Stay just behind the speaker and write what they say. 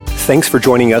Thanks for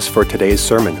joining us for today's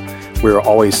sermon. We are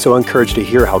always so encouraged to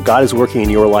hear how God is working in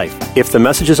your life. If the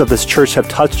messages of this church have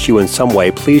touched you in some way,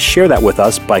 please share that with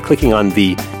us by clicking on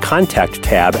the Contact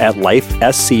tab at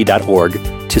lifesc.org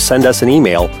to send us an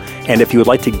email. And if you would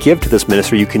like to give to this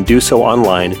ministry, you can do so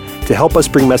online to help us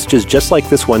bring messages just like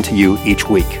this one to you each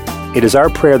week. It is our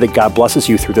prayer that God blesses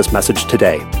you through this message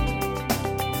today.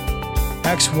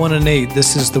 Acts 1 and 8,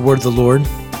 this is the word of the Lord.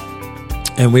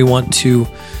 And we want to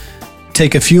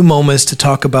take a few moments to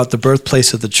talk about the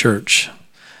birthplace of the church.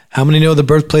 How many know the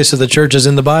birthplace of the church is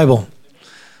in the Bible?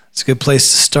 It's a good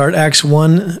place to start. Acts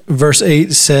 1 verse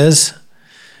 8 says,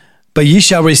 "But ye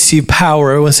shall receive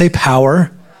power," when say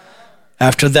power,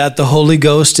 "after that the Holy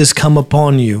Ghost is come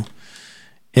upon you,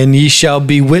 and ye shall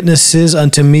be witnesses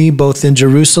unto me both in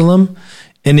Jerusalem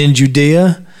and in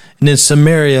Judea and in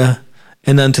Samaria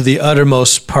and unto the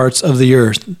uttermost parts of the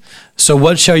earth." So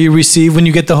what shall you receive when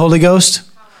you get the Holy Ghost?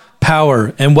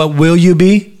 Power. And what will you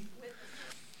be?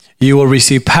 You will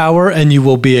receive power and you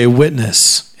will be a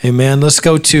witness. Amen. Let's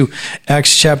go to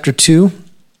Acts chapter 2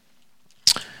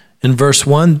 in verse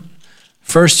 1.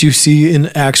 First, you see in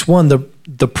Acts 1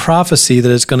 the prophecy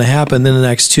that it's going to happen. Then in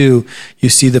Acts 2, you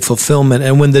see the fulfillment.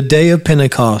 And when the day of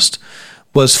Pentecost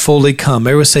was fully come,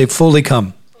 everyone say fully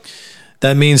come.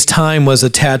 That means time was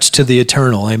attached to the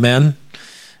eternal. Amen.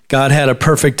 God had a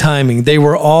perfect timing. They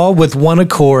were all with one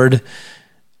accord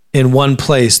in one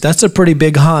place. That's a pretty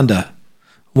big Honda.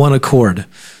 One accord.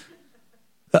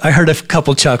 I heard a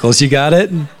couple chuckles. You got it?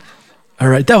 All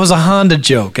right. That was a Honda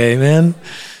joke. Amen.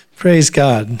 Praise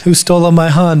God. Who stole my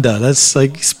Honda? That's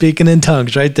like speaking in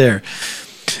tongues right there.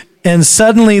 And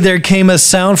suddenly there came a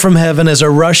sound from heaven as a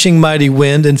rushing mighty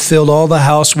wind and filled all the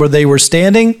house where they were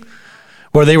standing,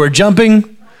 where they were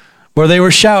jumping, where they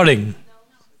were shouting.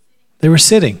 They were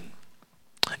sitting.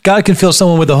 God can fill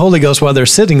someone with the Holy Ghost while they're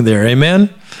sitting there. Amen.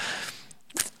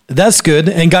 That's good.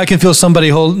 And God can fill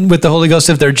somebody with the Holy Ghost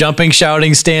if they're jumping,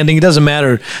 shouting, standing. It doesn't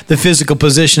matter the physical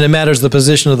position. It matters the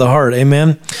position of the heart.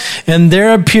 Amen. And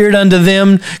there appeared unto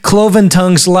them cloven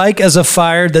tongues like as a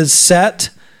fire that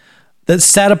sat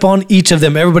upon each of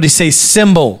them. Everybody say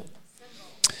symbol.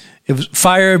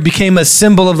 Fire became a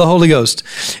symbol of the Holy Ghost.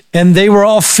 And they were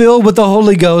all filled with the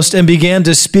Holy Ghost and began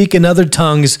to speak in other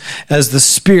tongues as the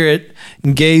Spirit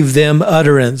gave them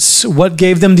utterance. What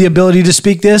gave them the ability to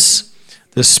speak this?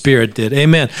 The Spirit did.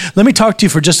 Amen. Let me talk to you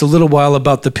for just a little while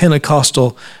about the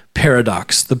Pentecostal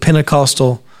paradox. The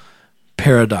Pentecostal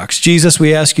paradox. Jesus,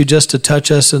 we ask you just to touch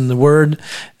us in the word,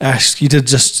 ask you to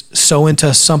just sow into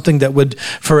us something that would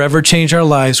forever change our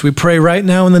lives. We pray right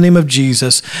now in the name of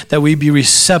Jesus that we be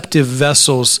receptive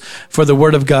vessels for the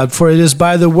word of God, for it is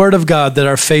by the word of God that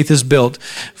our faith is built,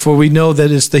 for we know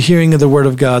that it's the hearing of the word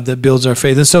of God that builds our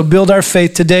faith. And so build our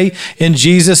faith today in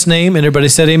Jesus' name. And everybody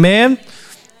said amen.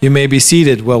 You may be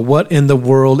seated. Well, what in the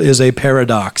world is a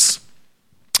paradox?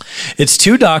 It's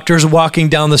two doctors walking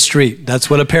down the street.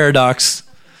 That's what a paradox.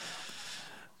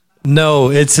 No,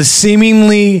 it's a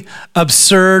seemingly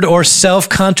absurd or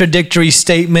self-contradictory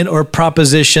statement or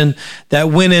proposition that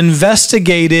when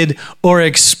investigated or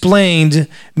explained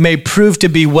may prove to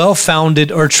be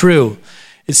well-founded or true.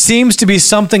 It seems to be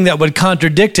something that would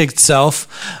contradict itself,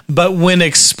 but when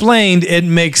explained, it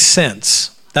makes sense.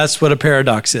 That's what a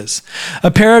paradox is. A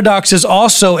paradox is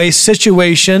also a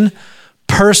situation,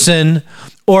 person,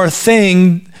 or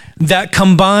thing that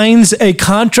combines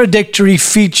contradictory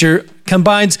features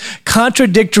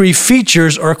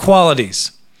or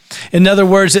qualities. In other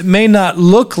words, it may not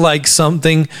look like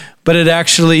something, but it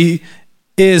actually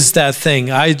is that thing.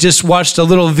 I just watched a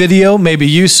little video, maybe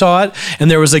you saw it,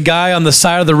 and there was a guy on the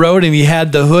side of the road and he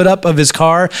had the hood up of his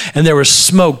car and there was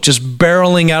smoke just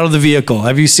barreling out of the vehicle.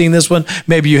 Have you seen this one?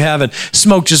 Maybe you haven't.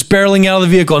 Smoke just barreling out of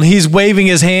the vehicle and he's waving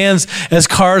his hands as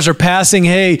cars are passing.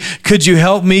 Hey, could you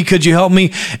help me? Could you help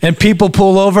me? And people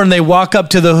pull over and they walk up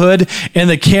to the hood and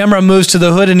the camera moves to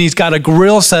the hood and he's got a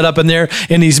grill set up in there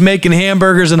and he's making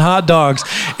hamburgers and hot dogs.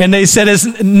 And they said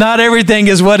it's not everything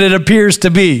is what it appears to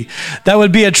be. That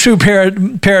would be a true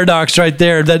paradox right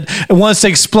there, that once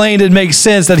explained, it makes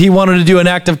sense that he wanted to do an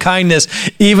act of kindness,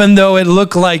 even though it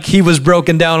looked like he was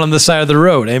broken down on the side of the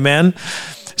road. Amen.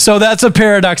 So that's a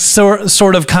paradox,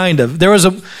 sort of, kind of. There was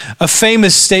a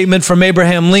famous statement from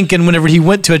Abraham Lincoln whenever he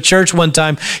went to a church one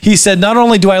time. He said, not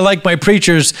only do I like my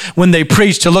preachers when they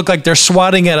preach to look like they're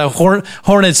swatting at a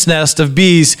hornet's nest of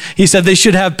bees, he said they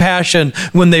should have passion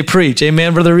when they preach.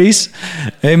 Amen, Brother Reese?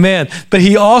 Amen. But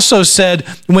he also said,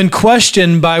 when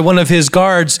questioned by one of his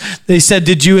guards, they said,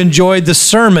 did you enjoy the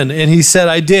sermon? And he said,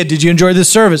 I did. Did you enjoy the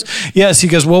service? Yes. He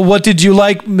goes, well, what did you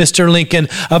like, Mr. Lincoln,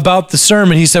 about the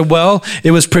sermon? He said, well, it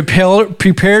was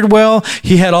prepared well.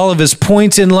 He had all of his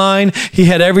points in line. He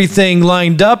had everything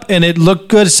lined up, and it looked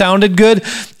good, sounded good.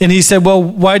 And he said, well,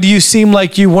 why do you seem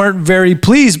like you weren't very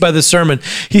pleased by the sermon?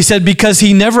 He said, because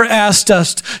he never asked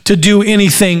us to do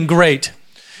anything great.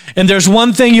 And there's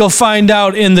one thing you'll find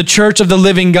out in the church of the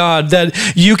living God, that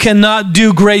you cannot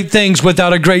do great things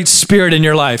without a great spirit in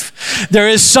your life. There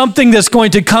is something that's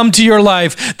going to come to your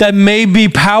life that may be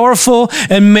powerful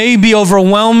and may be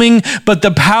overwhelming, but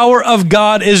the power of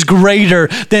God is greater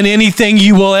than anything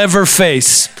you will ever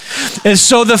face. And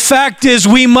so the fact is,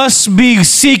 we must be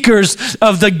seekers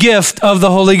of the gift of the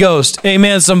Holy Ghost.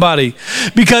 Amen, somebody.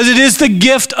 Because it is the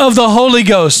gift of the Holy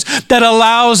Ghost that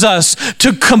allows us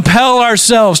to compel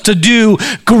ourselves to do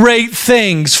great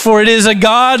things. For it is a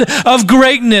God of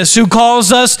greatness who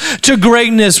calls us to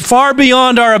greatness far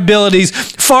beyond our abilities,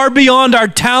 far beyond our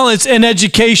talents and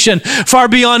education, far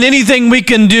beyond anything we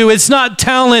can do. It's not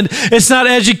talent, it's not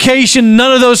education.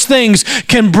 None of those things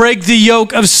can break the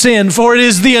yoke of sin. For it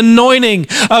is the anointing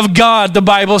of God, the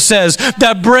Bible says,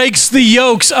 that breaks the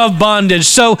yokes of bondage.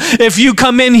 So if you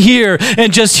come in here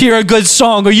and just hear a good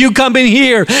song, or you come in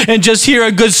here and just hear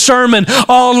a good sermon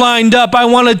all lined up, I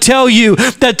want to tell you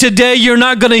that today you're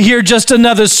not going to hear just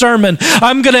another sermon.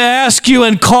 I'm going to ask you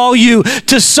and call you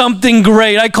to something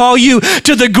great. I call you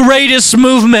to the greatest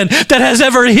movement that has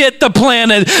ever hit the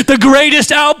planet, the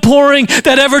greatest outpouring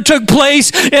that ever took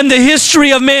place in the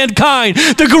history of mankind,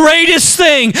 the greatest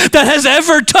thing that has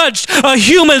ever touched a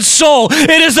human soul.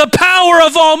 It is the power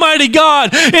of Almighty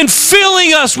God in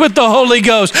filling us with the Holy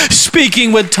Ghost,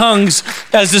 speaking with tongues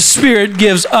as the Spirit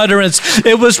gives utterance.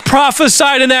 It was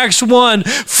prophesied in Acts 1,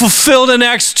 fulfilled in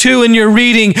Acts 2 in your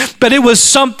reading, but it was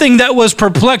something that was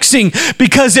perplexing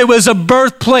because it was a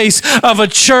birthplace of a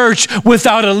church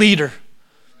without a leader.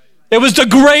 It was the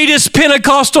greatest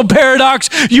Pentecostal paradox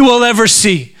you will ever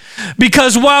see.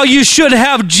 Because while you should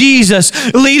have Jesus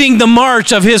leading the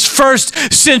march of his first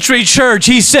century church,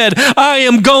 he said, I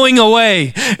am going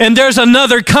away, and there's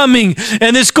another coming,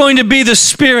 and it's going to be the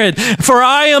Spirit. For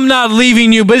I am not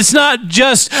leaving you, but it's not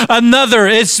just another,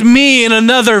 it's me in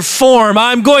another form.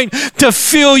 I'm going to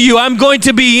fill you, I'm going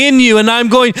to be in you, and I'm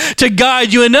going to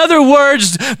guide you. In other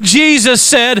words, Jesus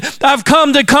said, I've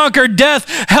come to conquer death,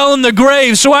 hell, and the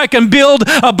grave, so I can build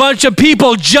a bunch of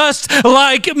people just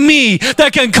like me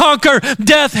that can conquer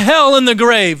death, hell, and the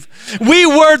grave. We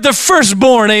were the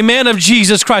firstborn, amen, of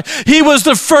Jesus Christ. He was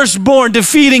the firstborn,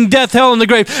 defeating death, hell, and the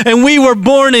grave, and we were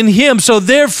born in him. So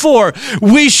therefore,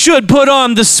 we should put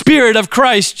on the Spirit of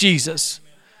Christ Jesus.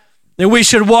 And we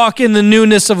should walk in the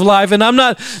newness of life. And I'm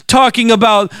not talking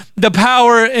about the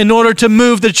power in order to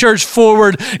move the church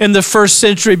forward in the first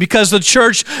century, because the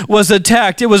church was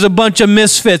attacked. It was a bunch of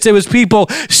misfits. It was people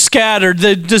scattered.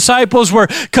 The disciples were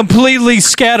completely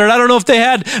scattered. I don't know if they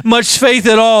had much faith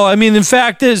at all. I mean, in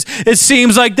fact, it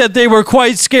seems like that they were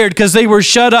quite scared because they were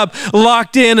shut up,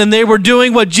 locked in, and they were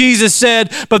doing what Jesus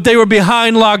said, but they were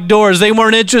behind locked doors. They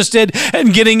weren't interested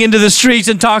in getting into the streets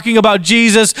and talking about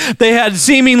Jesus. They had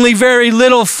seemingly very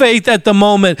little faith at the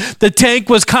moment. The tank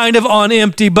was kind of on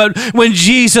empty, but when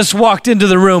Jesus walked into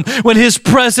the room, when his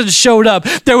presence showed up,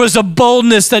 there was a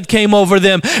boldness that came over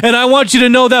them. And I want you to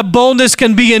know that boldness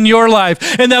can be in your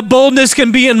life, and that boldness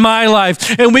can be in my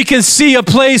life. And we can see a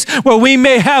place where we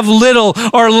may have little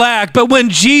or lack, but when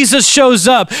Jesus shows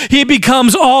up, he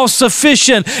becomes all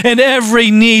sufficient in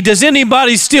every need. Does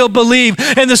anybody still believe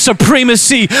in the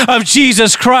supremacy of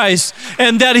Jesus Christ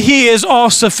and that he is all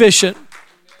sufficient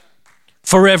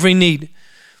for every need?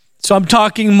 So I'm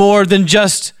talking more than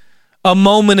just a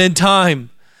moment in time.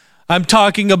 I'm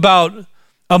talking about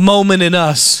a moment in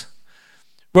us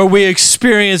where we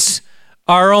experience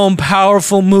our own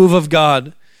powerful move of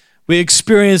God. We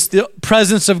experience the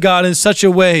presence of God in such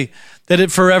a way that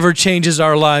it forever changes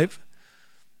our life.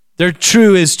 There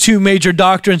true is two major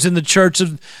doctrines in the church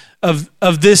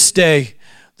of this day: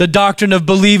 the doctrine of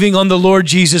believing on the Lord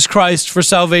Jesus Christ for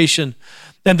salvation,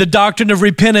 and the doctrine of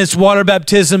repentance, water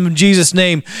baptism in Jesus'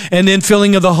 name, and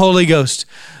infilling of the Holy Ghost.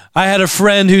 I had a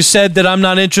friend who said that I'm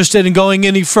not interested in going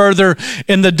any further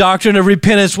in the doctrine of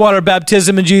repentance, water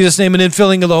baptism in Jesus' name, and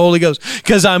infilling of the Holy Ghost,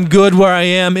 because I'm good where I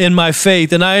am in my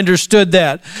faith. And I understood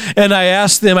that. And I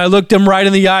asked them, I looked them right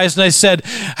in the eyes and I said,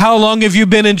 how long have you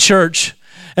been in church?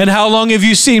 And how long have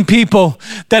you seen people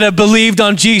that have believed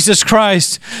on Jesus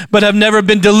Christ, but have never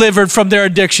been delivered from their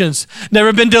addictions,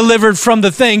 never been delivered from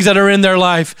the things that are in their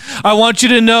life? I want you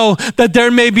to know that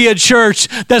there may be a church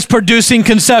that's producing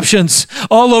conceptions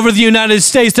all over the United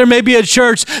States. There may be a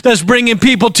church that's bringing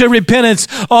people to repentance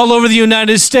all over the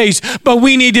United States. But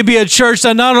we need to be a church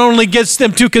that not only gets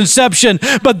them to conception,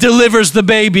 but delivers the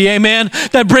baby, amen?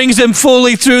 That brings them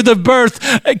fully through the birth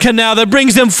canal, that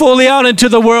brings them fully out into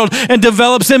the world and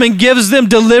develops them and gives them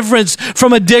deliverance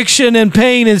from addiction and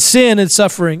pain and sin and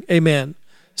suffering. Amen.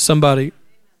 Somebody.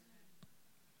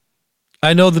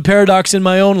 I know the paradox in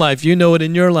my own life. You know it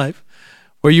in your life,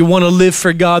 where you want to live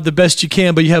for God the best you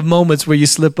can, but you have moments where you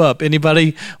slip up.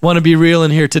 Anybody want to be real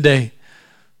in here today?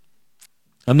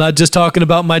 I'm not just talking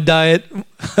about my diet.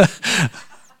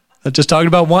 I'm just talking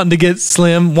about wanting to get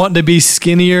slim, wanting to be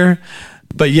skinnier,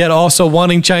 but yet also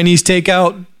wanting Chinese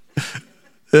takeout.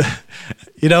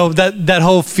 You know, that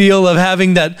whole feel of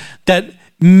having that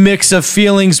mix of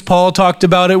feelings. Paul talked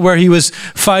about it, where he was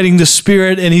fighting the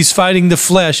spirit and he's fighting the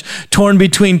flesh, torn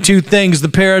between two things, the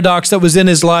paradox that was in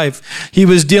his life. He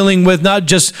was dealing with not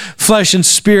just flesh and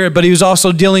spirit, but he was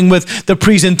also dealing with the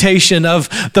presentation of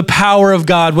the power of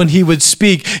God when he would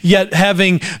speak, yet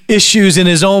having issues in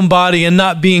his own body and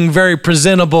not being very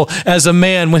presentable as a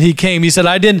man when he came. He said,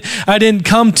 I didn't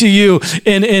come to you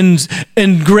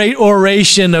in great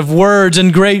oration of words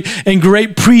and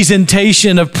great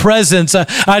presentation of presence.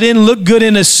 I didn't look good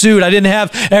in a suit. I didn't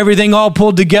have everything all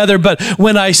pulled together. But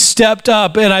when I stepped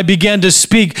up and I began to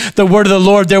speak the word of the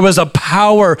Lord, there was a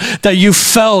power that you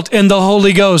felt in the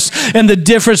Holy Ghost. And the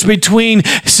difference between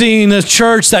seeing a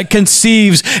church that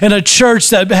conceives and a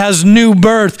church that has new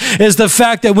birth is the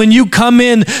fact that when you come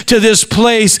in to this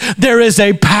place, there is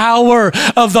a power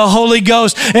of the Holy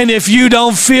Ghost. And if you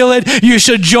don't feel it, you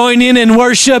should join in and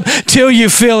worship till you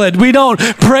feel it. We don't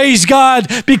praise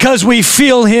God because we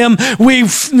feel him. We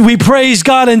praise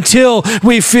God until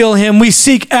we feel him. We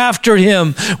seek after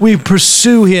him. We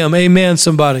pursue him. Amen,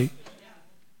 somebody.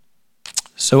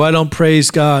 So I don't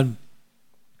praise God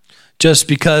just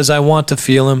because I want to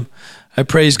feel him. I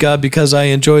praise God because I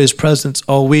enjoy his presence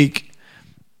all week.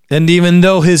 And even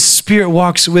though his spirit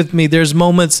walks with me, there's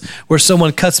moments where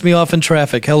someone cuts me off in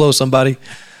traffic. Hello, somebody.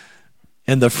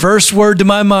 And the first word to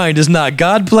my mind is not,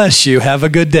 God bless you, have a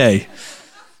good day.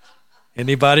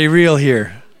 Anybody real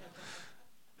here?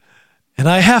 And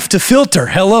I have to filter.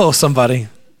 Hello, somebody.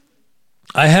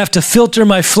 I have to filter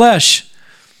my flesh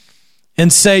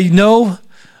and say, no,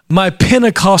 my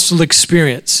Pentecostal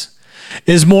experience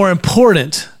is more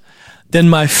important than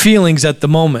my feelings at the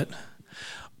moment.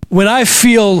 When I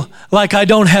feel like I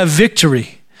don't have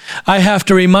victory, I have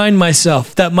to remind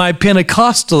myself that my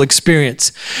Pentecostal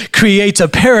experience creates a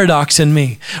paradox in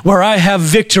me where I have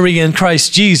victory in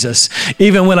Christ Jesus,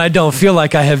 even when I don't feel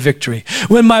like I have victory.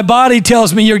 When my body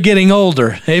tells me you're getting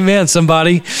older, amen,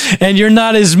 somebody, and you're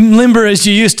not as limber as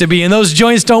you used to be, and those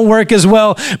joints don't work as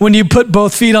well when you put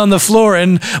both feet on the floor.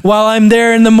 And while I'm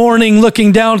there in the morning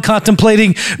looking down,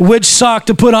 contemplating which sock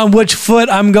to put on which foot,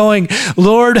 I'm going,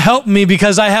 Lord, help me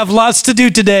because I have lots to do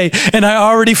today, and I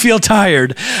already feel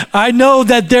tired. I know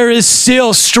that there is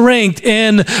still strength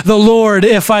in the Lord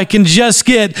if I can just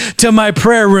get to my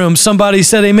prayer room. Somebody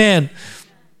said amen.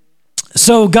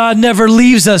 So God never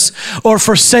leaves us or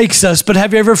forsakes us, but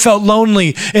have you ever felt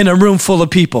lonely in a room full of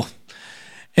people?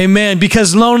 Amen.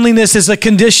 Because loneliness is a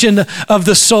condition of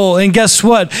the soul. And guess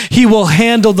what? He will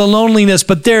handle the loneliness,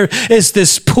 but there is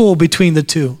this pull between the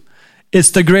two. It's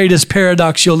the greatest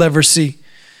paradox you'll ever see.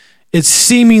 It's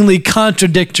seemingly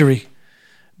contradictory,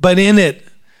 but in it,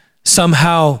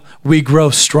 somehow we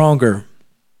grow stronger.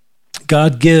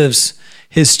 God gives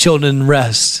his children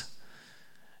rest.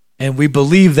 And we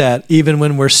believe that even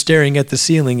when we're staring at the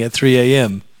ceiling at 3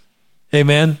 a.m.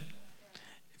 Amen?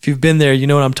 If you've been there, you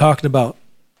know what I'm talking about.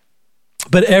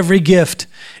 But every gift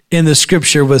in the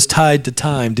scripture was tied to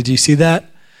time. Did you see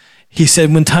that? He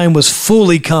said when time was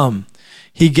fully come,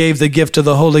 he gave the gift of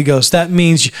the Holy Ghost. That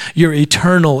means your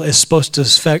eternal is supposed to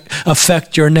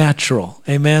affect your natural.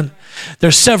 Amen?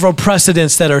 There's several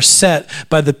precedents that are set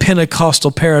by the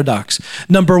Pentecostal paradox.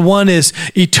 Number one is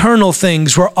eternal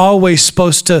things were always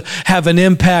supposed to have an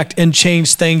impact and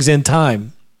change things in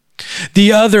time.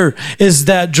 The other is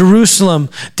that Jerusalem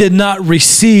did not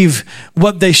receive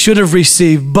what they should have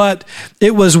received, but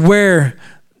it was there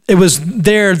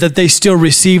that they still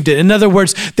received it. In other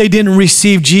words, they didn't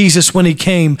receive Jesus when he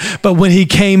came, but when he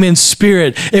came in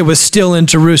spirit, it was still in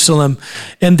Jerusalem,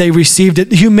 and they received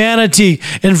it. Humanity,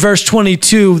 in verse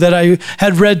 22 that I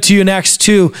had read to you in Acts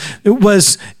 2, it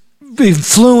was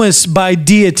influenced by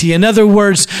deity. In other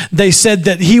words, they said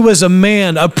that he was a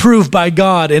man approved by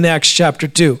God in Acts chapter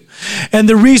 2. And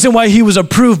the reason why he was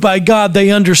approved by God, they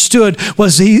understood,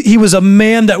 was he was a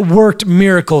man that worked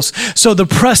miracles. So the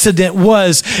precedent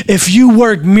was, if you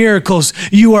work miracles,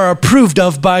 you are approved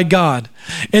of by God.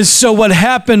 And so what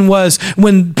happened was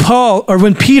when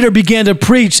Peter began to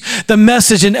preach the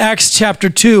message in Acts chapter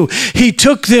 2, he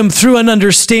took them through an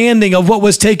understanding of what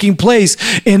was taking place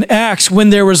in Acts when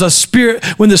there was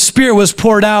when the Spirit was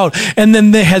poured out and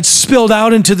then they had spilled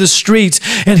out into the streets.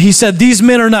 And he said, these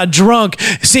men are not drunk,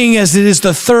 seeing as it is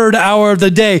the third hour of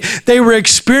the day. They were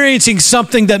experiencing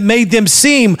something that made them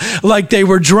seem like they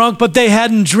were drunk, but they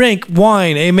hadn't drank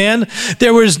wine. Amen.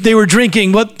 They were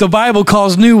drinking what the Bible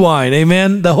calls new wine.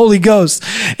 Amen. The Holy Ghost.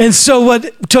 And so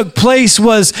what took place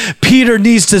was Peter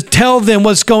needs to tell them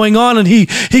what's going on, and he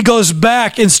goes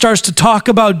back and starts to talk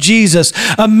about Jesus,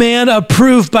 a man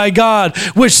approved by God,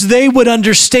 which they would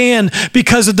understand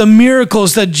because of the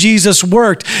miracles that Jesus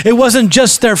worked. It wasn't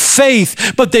just their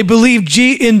faith, but they believed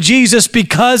in Jesus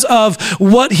because of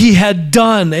what he had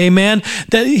done. Amen.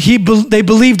 That they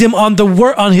believed him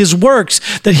on his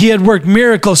works, that he had worked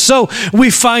miracles. So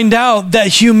we find out that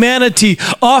humanity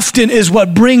often is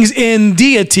what brings in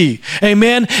deity.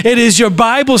 Amen. It is your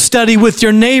Bible study with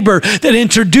your neighbor that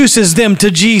introduces them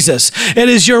to Jesus. It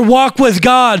is your walk with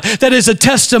God that is a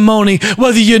testimony,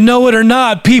 whether you know it or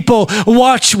not. People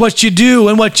watch what you do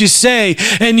and what you say,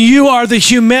 and you are the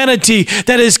humanity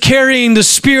that is carrying the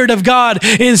Spirit of God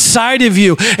inside of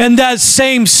you, and that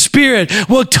same Spirit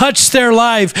will touch their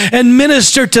life and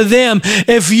minister to them.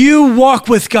 If you walk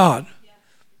with God,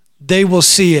 they will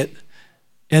see it.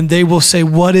 And they will say,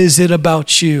 what is it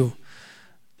about you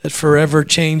that forever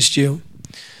changed you?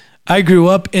 I grew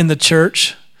up in the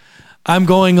church. I'm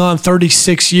going on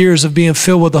 36 years of being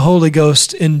filled with the Holy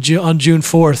Ghost on June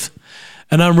 4th.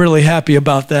 And I'm really happy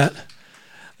about that.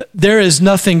 There is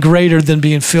nothing greater than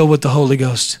being filled with the Holy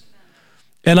Ghost.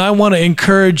 And I want to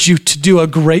encourage you to do a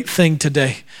great thing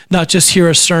today. Not just hear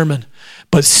a sermon,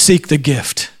 but seek the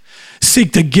gift.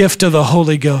 Seek the gift of the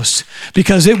Holy Ghost,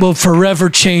 because it will forever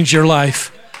change your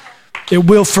life. It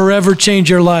will forever change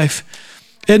your life.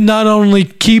 It not only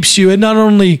keeps you, it not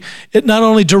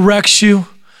only directs you,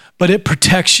 but it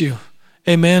protects you.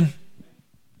 Amen.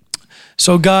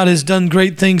 So God has done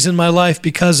great things in my life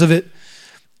because of it.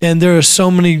 And there are so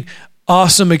many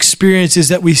awesome experiences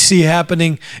that we see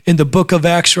happening in the book of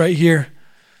Acts right here.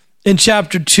 In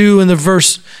chapter 2, in the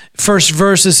first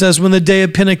verse, it says, when the day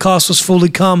of Pentecost was fully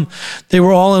come, they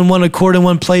were all in one accord in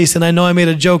one place. And I know I made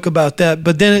a joke about that.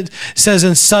 But then it says,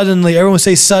 and suddenly, everyone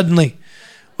say suddenly.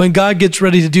 When God gets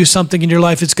ready to do something in your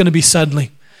life, it's going to be suddenly.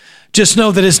 Just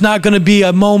know that it's not going to be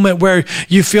a moment where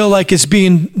you feel like it's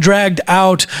being dragged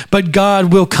out, but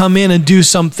God will come in and do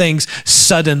some things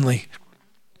suddenly.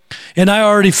 And I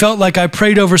already felt like I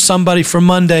prayed over somebody for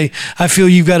Monday. I feel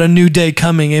you've got a new day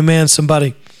coming. Amen,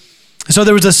 somebody. So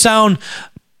there was a sound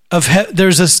of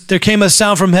there came a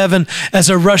sound from heaven as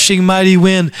a rushing mighty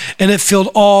wind, and it filled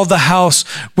all the house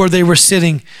where they were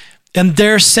sitting. And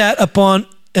there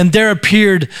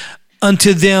appeared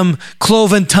unto them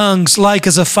cloven tongues like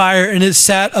as a fire, and it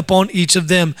sat upon each of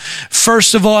them.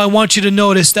 First of all, I want you to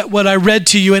notice that what I read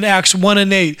to you in Acts 1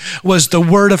 and 8 was the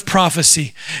word of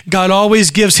prophecy. God always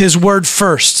gives his word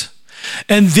first.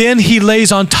 And then he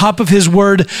lays on top of his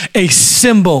word a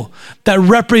symbol that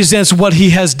represents what he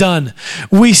has done.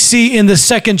 We see in the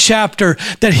second chapter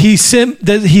that he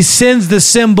sends the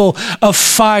symbol of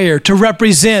fire to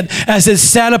represent, as it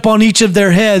sat upon each of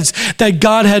their heads, that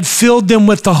God had filled them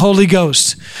with the Holy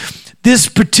Ghost. This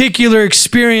particular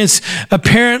experience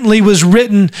apparently was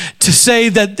written to say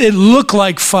that it looked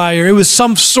like fire. It was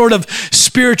some sort of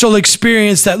spiritual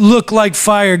experience that looked like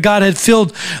fire. God had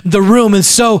filled the room. And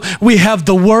so we have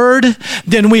the word,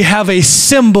 then we have a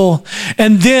symbol,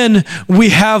 and then we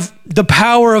have the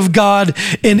power of God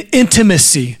in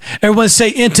intimacy. Everyone say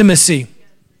intimacy.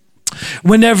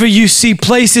 Whenever you see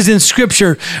places in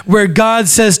Scripture where God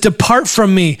says, depart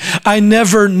from me, I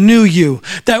never knew you.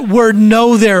 That word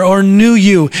know there, or knew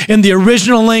you, in the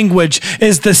original language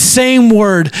is the same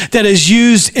word that is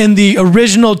used in the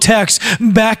original text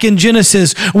back in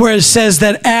Genesis, where it says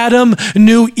that Adam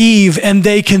knew Eve and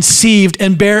they conceived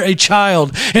and bare a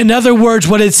child. In other words,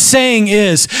 what it's saying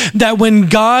is that when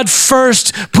God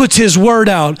first puts his word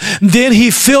out, then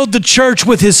he filled the church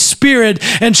with his Spirit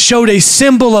and showed a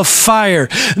symbol of fire.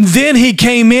 Then he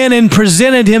came in and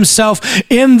presented himself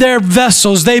in their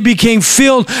vessels. They became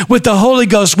filled with the Holy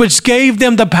Ghost, which gave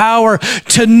them the power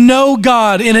to know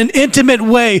God in an intimate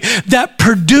way that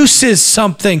produces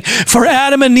something. For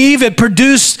Adam and Eve, it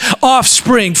produced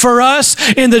offspring. For us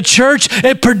in the church,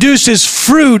 it produces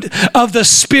fruit of the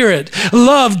Spirit: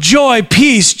 love, joy,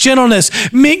 peace, gentleness,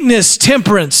 meekness,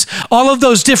 temperance, all of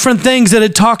those different things that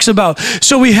it talks about.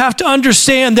 So we have to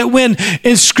understand that when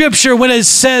in Scripture, when it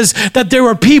says that there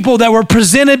were people that were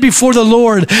presented before the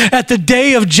Lord at the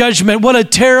day of judgment, what a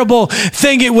terrible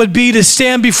thing it would be to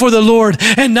stand before the Lord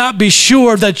and not be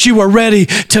sure that you are ready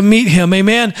to meet him.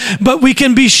 Amen. But we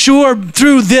can be sure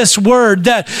through this word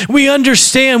that we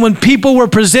understand when people were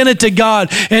presented to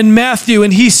God in Matthew,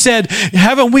 and he said,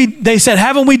 they said,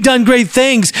 haven't we done great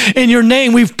things in your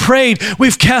name? We've prayed,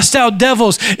 we've cast out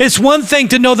devils. It's one thing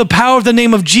to know the power of the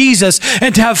name of Jesus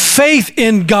and to have faith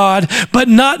in God, but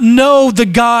not know the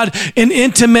God in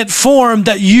intimate form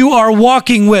that you are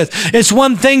walking with. It's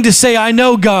one thing to say, I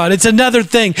know God. It's another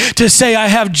thing to say, I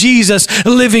have Jesus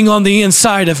living on the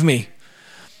inside of me.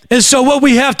 And so what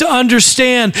we have to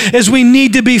understand is we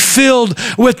need to be filled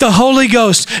with the Holy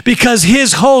Ghost, because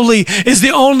his holy is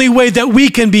the only way that we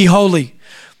can be holy.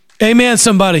 Amen,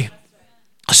 somebody.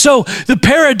 So the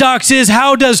paradox is,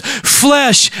 how does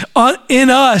flesh in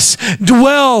us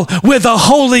dwell with a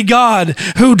holy God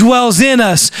who dwells in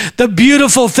us? The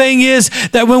beautiful thing is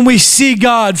that when we see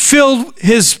God fill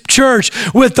his church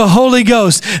with the Holy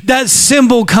Ghost, that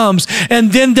symbol comes,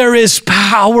 and then there is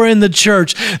power in the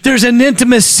church. There's an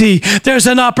intimacy. There's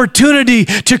an opportunity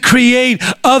to create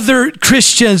other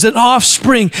Christians and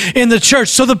offspring in the church.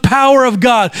 So the power of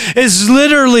God is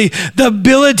literally the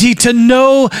ability to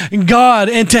know God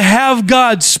and to have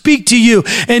God speak to you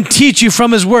and teach you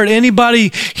from his word.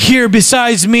 Anybody here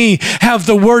besides me have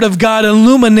the word of God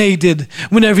illuminated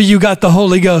whenever you got the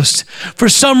Holy Ghost? For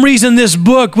some reason, this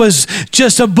book was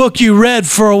just a book you read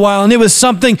for a while, and it was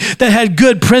something that had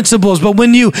good principles. But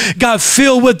when you got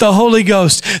filled with the Holy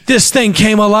Ghost, this thing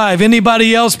came alive.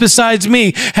 Anybody else besides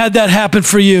me had that happen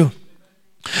for you?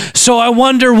 So I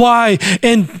wonder why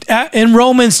in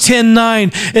Romans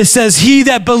 10:9 it says, he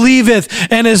that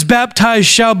believeth and is baptized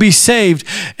shall be saved,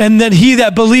 and then he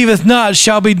that believeth not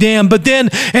shall be damned. But then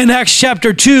in Acts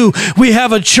chapter 2, we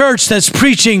have a church that's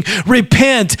preaching,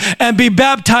 repent and be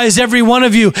baptized every one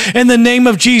of you in the name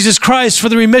of Jesus Christ for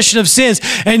the remission of sins,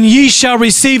 and ye shall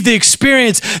receive the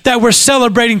experience that we're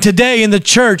celebrating today in the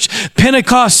church.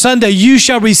 Pentecost Sunday, you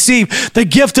shall receive the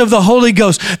gift of the Holy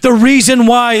Ghost. The reason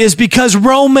why is because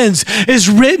Romans is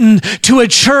written to a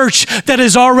church that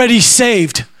is already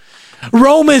saved.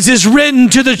 Romans is written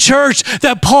to the church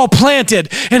that Paul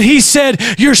planted, and he said,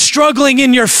 you're struggling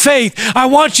in your faith. I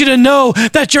want you to know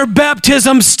that your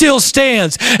baptism still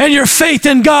stands, and your faith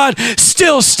in God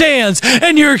still stands,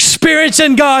 and your experience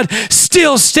in God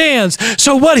still stands.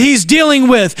 So what he's dealing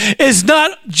with is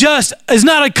not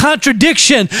a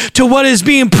contradiction to what is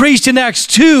being preached in Acts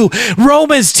 2.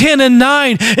 Romans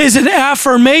 10:9 is an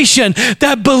affirmation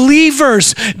that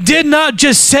believers did not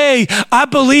just say, I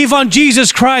believe on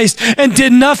Jesus Christ, and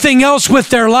did nothing else with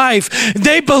their life.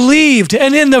 They believed.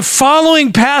 And in the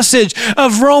following passage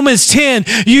of Romans 10,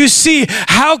 you see,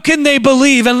 how can they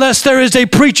believe unless there is a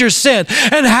preacher sent?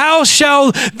 And how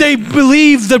shall they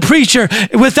believe the preacher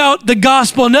without the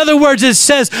gospel? In other words, it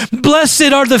says,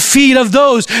 blessed are the feet of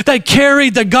those that carry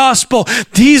the gospel.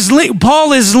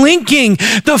 Paul is linking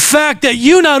the fact that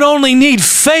you not only need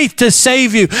faith to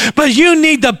save you, but you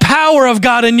need the power of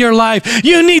God in your life.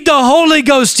 You need the Holy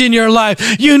Ghost in your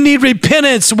life. You need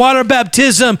repentance, water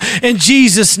baptism in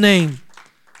Jesus' name,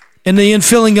 and the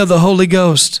infilling of the Holy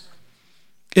Ghost.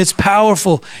 It's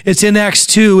powerful. It's in Acts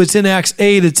 2. It's in Acts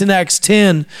 8. It's in Acts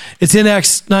 10. It's in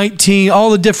Acts 19, all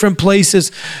the different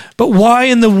places. But why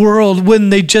in the world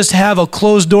wouldn't they just have a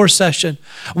closed door session?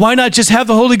 Why not just have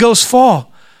the Holy Ghost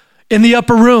fall in the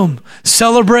upper room,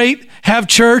 celebrate, have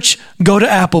church, go to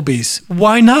Applebee's?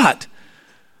 Why not?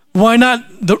 Why not,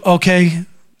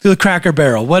 the Cracker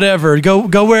Barrel, whatever,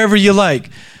 go wherever you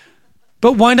like.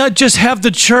 But why not just have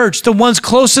the church, the ones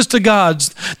closest to God's,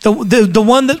 the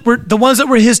ones that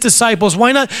were his disciples?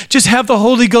 Why not just have the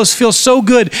Holy Ghost feel so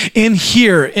good in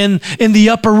here, in the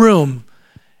upper room,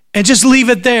 and just leave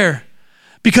it there?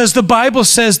 Because the Bible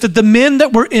says that the men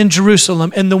that were in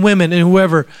Jerusalem and the women and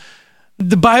whoever,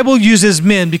 the Bible uses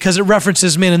men because it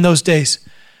references men in those days,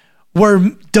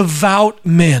 were devout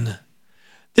men.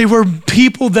 They were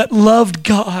people that loved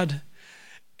God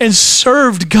and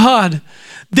served God.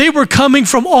 They were coming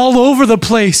from all over the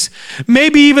place.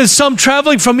 Maybe even some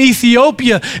traveling from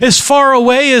Ethiopia as far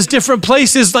away as different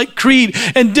places like Crete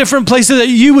and different places that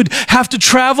you would have to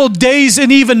travel days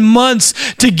and even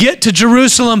months to get to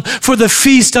Jerusalem for the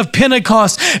Feast of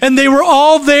Pentecost. And they were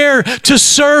all there to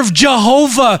serve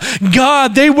Jehovah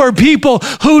God. They were people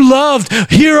who loved,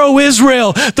 Hear, O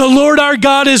Israel, the Lord our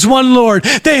God is one Lord.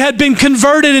 They had been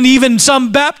converted and even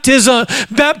some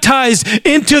baptized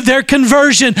into their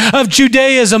conversion of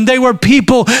Judaism. They were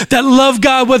people that love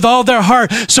God with all their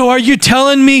heart. So are you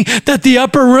telling me that the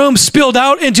upper room spilled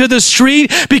out into the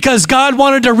street because God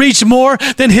wanted to reach more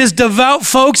than his devout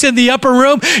folks in the upper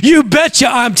room? You betcha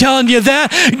I'm telling you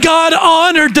that. God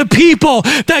honored the people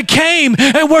that came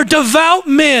and were devout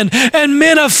men and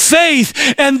men of faith,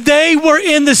 and they were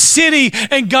in the city,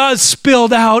 and God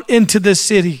spilled out into the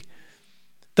city.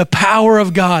 The power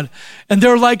of God. And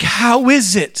they're like, how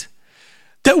is it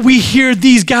that we hear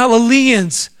these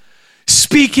Galileans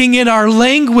speaking in our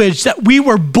language that we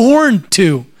were born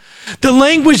to? The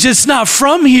language that's not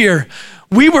from here.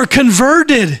 We were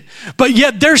converted, but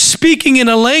yet they're speaking in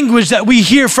a language that we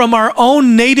hear from our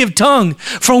own native tongue,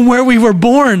 from where we were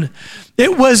born.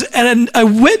 It was a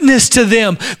witness to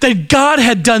them that God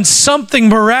had done something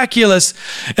miraculous.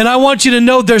 And I want you to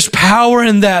know there's power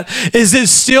in that. Is it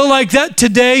still like that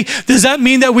today? Does that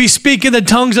mean that we speak in the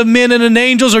tongues of men and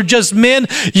angels, or just men?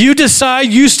 You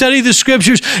decide, you study the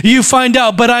scriptures, you find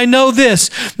out. But I know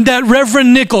this, that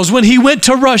Reverend Nichols, when he went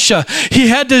to Russia, he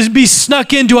had to be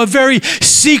snuck into a very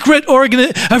secret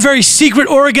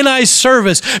organized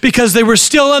service because they were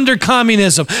still under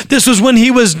communism. This was when he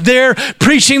was there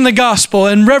preaching the gospel.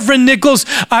 And Reverend Nichols,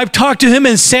 I've talked to him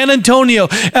in San Antonio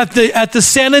at the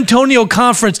San Antonio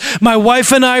conference. My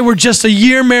wife and I were just a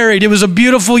year married. It was a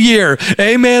beautiful year.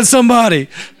 Amen, somebody.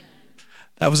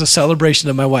 That was a celebration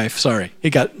of my wife. Sorry. It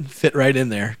got fit right in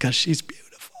there because she's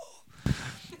beautiful.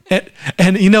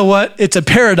 And you know what? It's a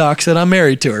paradox that I'm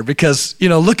married to her because,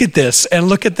 look at this and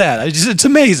look at that. It's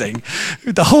amazing.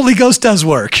 The Holy Ghost does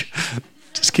work.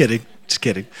 Just kidding.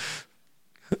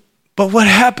 But what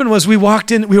happened was we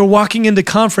were walking into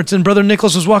conference, and Brother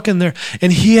Nichols was walking there,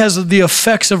 and he has the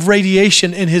effects of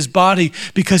radiation in his body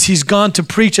because he's gone to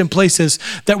preach in places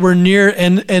that were near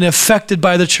and affected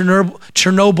by the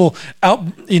Chernobyl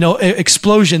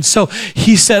explosion. So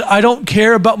he said, I don't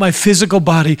care about my physical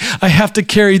body. I have to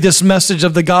carry this message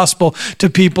of the gospel to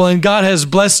people, and God has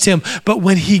blessed him. But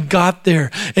when he got there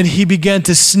and he began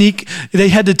to sneak, they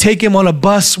had to take him on a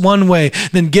bus one way,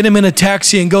 then get him in a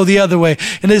taxi and go the other way.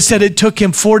 And it said it took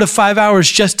him 4 to 5 hours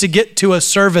just to get to a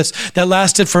service that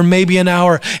lasted for maybe an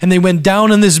hour. And they went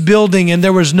down in this building, and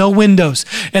there was no windows,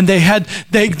 and they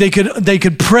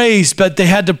could praise, but they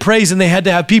had to praise, and they had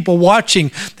to have people watching.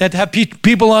 They had to have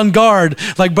people on guard,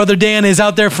 like Brother Dan is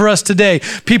out there for us today.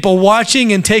 People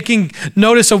watching and taking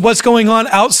notice of what's going on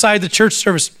outside the church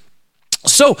service.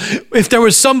 So if there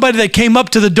was somebody that came up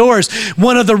to the doors,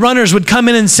 one of the runners would come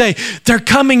in and say, they're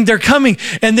coming.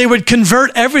 And they would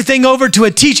convert everything over to a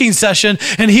teaching session,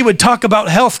 and he would talk about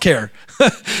healthcare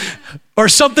or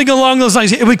something along those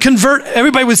lines. It would convert,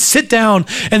 everybody would sit down,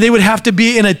 and they would have to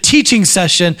be in a teaching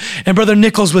session. And Brother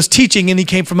Nichols was teaching, and he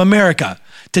came from America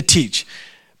to teach.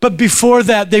 But before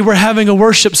that, they were having a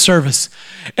worship service,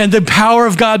 and the power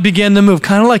of God began to move,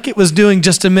 kind of like it was doing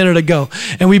just a minute ago.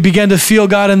 And we began to feel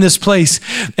God in this place.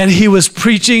 And he was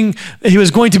preaching. He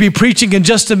was going to be preaching in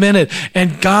just a minute.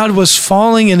 And God was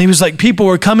falling, and he was like, people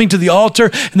were coming to the altar,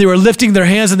 and they were lifting their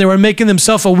hands, and they were making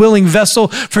themselves a willing vessel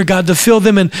for God to fill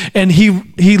them. And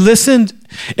he listened.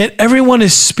 And everyone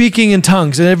is speaking in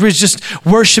tongues, and everyone's just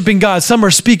worshiping God. Some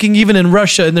are speaking even in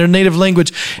Russia in their native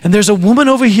language. And there's a woman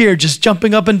over here just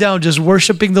jumping up and down, just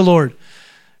worshiping the Lord.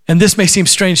 And this may seem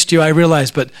strange to you, I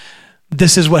realize, but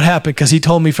this is what happened because he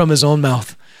told me from his own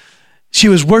mouth. She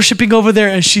was worshiping over there,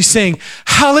 and she's saying,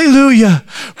 hallelujah,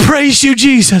 praise you,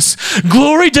 Jesus.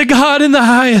 Glory to God in the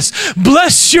highest.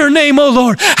 Bless your name, O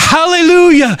Lord.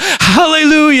 Hallelujah,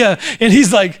 hallelujah. And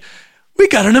he's like, we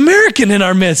got an American in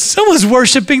our midst. Someone's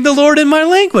worshiping the Lord in my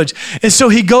language. And so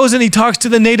he goes and he talks to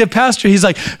the native pastor. He's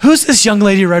like, who's this young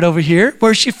lady right over here?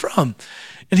 Where's she from?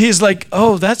 And he's like,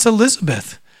 oh, that's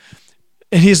Elizabeth.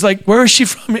 And he's like, where is she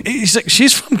from? He's like,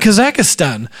 she's from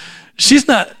Kazakhstan.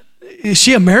 Is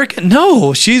she American?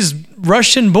 No, she's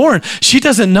Russian born. She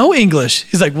doesn't know English.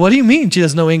 He's like, what do you mean she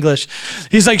doesn't know English?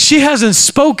 He's like, she hasn't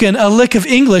spoken a lick of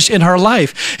English in her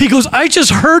life. He goes, I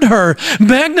just heard her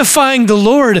magnifying the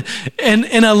Lord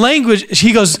in a language.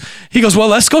 He goes, well,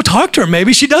 let's go talk to her.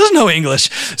 Maybe she does know English.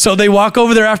 So they walk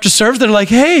over there after service. They're like,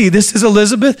 hey, this is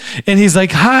Elizabeth. And he's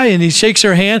like, hi. And he shakes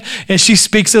her hand and she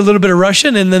speaks a little bit of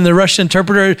Russian. And then the Russian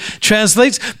interpreter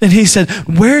translates. And he said,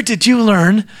 where did you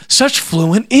learn such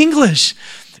fluent English?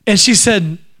 And she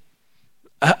said,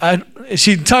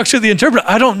 she talks to the interpreter,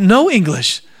 I don't know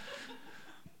English.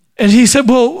 And he said,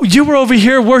 well, you were over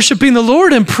here worshiping the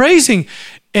Lord and praising.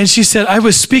 And she said, I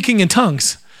was speaking in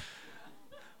tongues.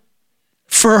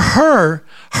 For her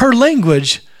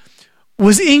language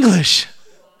was English.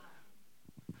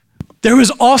 There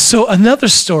was also another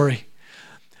story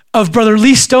of Brother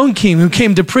Lee Stoneking, who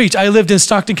came to preach. I lived in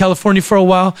Stockton, California for a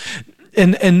while.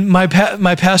 And my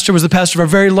pastor was the pastor of a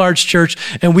very large church,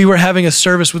 and we were having a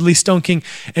service with Lee Stoneking,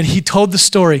 and he told the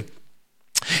story.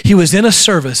 He was in a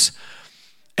service,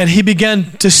 and he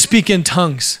began to speak in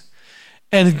tongues,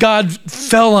 and God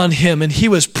fell on him, and he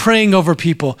was praying over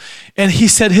people, and he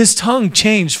said his tongue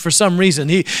changed for some reason.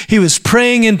 He was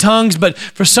praying in tongues, but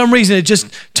for some reason it just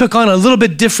took on a little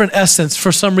bit different essence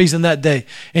for some reason that day,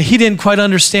 and he didn't quite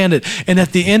understand it. And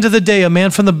at the end of the day, a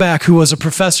man from the back who was a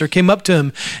professor came up to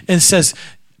him and says,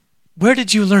 where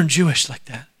did you learn Jewish like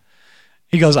that?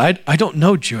 He goes, I don't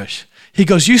know Jewish. He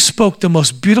goes, you spoke the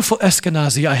most beautiful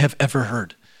Ashkenazi I have ever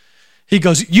heard. He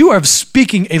goes, you are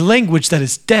speaking a language that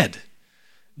is dead.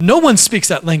 No one speaks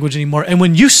that language anymore. And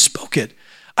when you spoke it,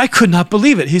 I could not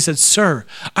believe it. He said, sir,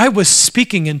 I was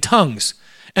speaking in tongues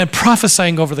and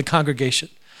prophesying over the congregation.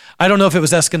 I don't know if it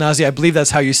was Ashkenazi. I believe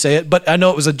that's how you say it, but I know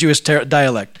it was a Jewish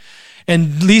dialect.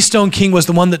 And Lee Stoneking was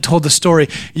the one that told the story.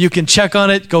 You can check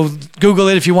on it, go Google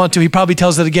it if you want to. He probably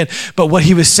tells it again. But what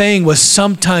he was saying was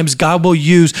sometimes God will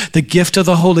use the gift of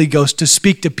the Holy Ghost to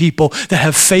speak to people that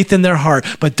have faith in their heart,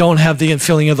 but don't have the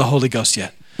infilling of the Holy Ghost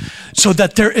yet. So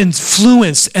that they're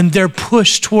influenced and they're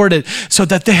pushed toward it, so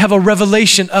that they have a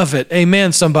revelation of it.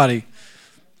 Amen, somebody.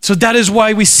 So that is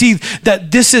why we see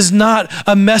that this is not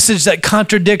a message that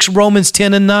contradicts Romans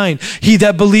 10:9. He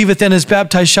that believeth and is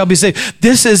baptized shall be saved.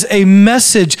 This is a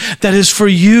message that is for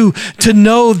you to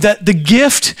know that the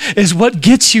gift is what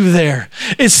gets you there.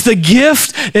 It's the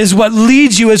gift is what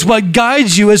leads you, is what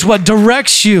guides you, is what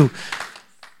directs you,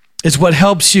 is what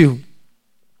helps you.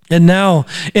 And now,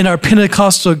 in our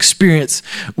Pentecostal experience,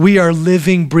 we are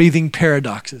living, breathing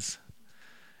paradoxes.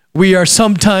 We are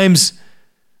sometimes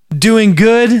doing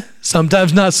good,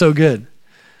 sometimes not so good.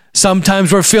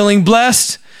 Sometimes we're feeling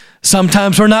blessed,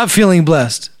 sometimes we're not feeling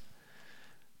blessed.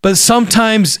 But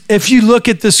sometimes, if you look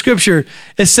at the scripture,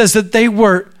 it says that they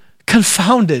were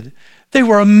confounded. They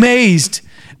were amazed.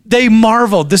 They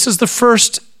marveled. This is the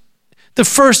first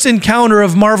encounter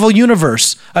of Marvel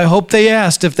Universe. I hope they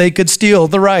asked if they could steal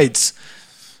the rights.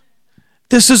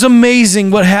 This is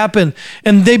amazing what happened.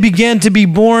 And they began to be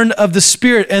born of the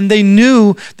Spirit, and they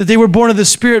knew that they were born of the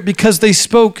Spirit because they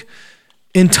spoke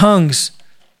in tongues.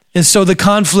 And so the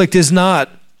conflict is not,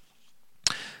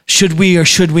 should we or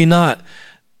should we not?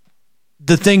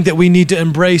 The thing that we need to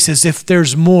embrace is, if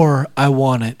there's more, I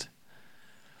want it.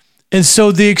 And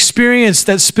so the experience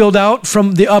that spilled out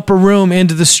from the upper room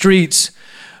into the streets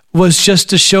was just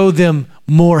to show them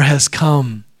more has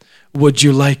come. Would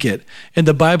you like it? And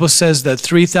the Bible says that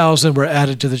 3,000 were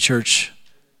added to the church.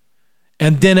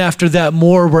 And then after that,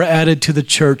 more were added to the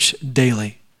church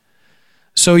daily.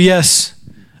 So yes,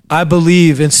 I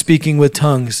believe in speaking with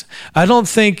tongues. I don't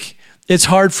think it's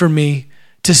hard for me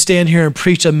to stand here and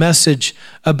preach a message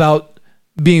about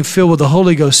being filled with the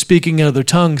Holy Ghost, speaking in other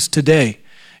tongues today.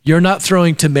 You're not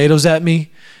throwing tomatoes at me.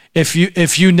 If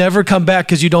you never come back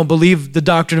because you don't believe the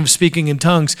doctrine of speaking in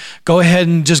tongues, go ahead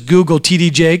and just Google T.D.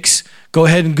 Jakes. Go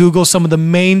ahead and Google some of the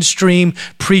mainstream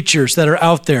preachers that are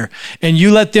out there. And you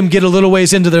let them get a little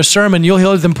ways into their sermon, you'll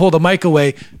hear them pull the mic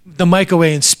away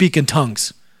and speak in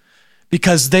tongues,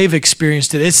 because they've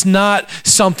experienced it. It's not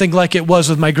something like it was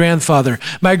with my grandfather.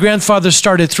 My grandfather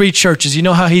started 3 churches. You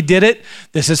know how he did it?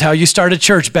 This is how you start a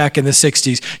church back in the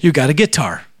 60s. You got a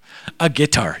guitar. A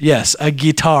guitar, yes, a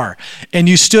guitar. And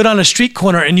you stood on a street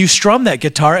corner and you strummed that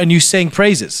guitar and you sang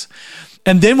praises.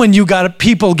 And then when you got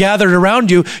people gathered around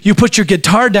you, you put your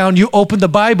guitar down, you opened the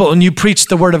Bible, and you preached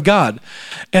the Word of God.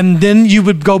 And then you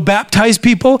would go baptize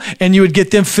people, and you would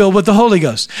get them filled with the Holy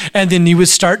Ghost. And then you would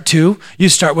start 2, you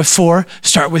start with 4,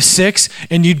 start with 6,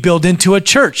 and you'd build into a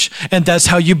church. And that's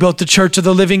how you built the church of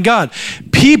the living God.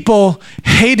 People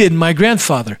hated my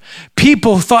grandfather.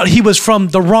 People thought he was from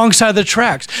the wrong side of the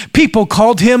tracks. People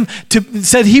called him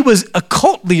said he was a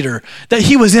cult leader, that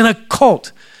he was in a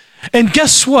cult. And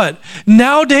guess what?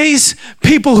 Nowadays,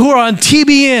 people who are on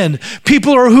TBN,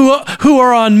 people who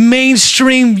are on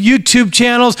mainstream YouTube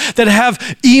channels that have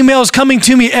emails coming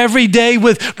to me every day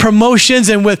with promotions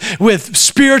and with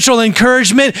spiritual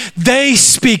encouragement, they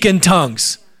speak in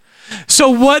tongues. So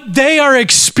what they are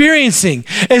experiencing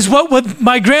is what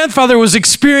my grandfather was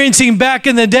experiencing back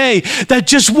in the day that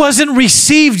just wasn't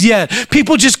received yet.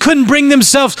 People just couldn't bring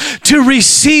themselves to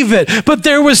receive it, but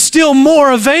there was still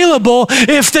more available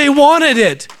if they wanted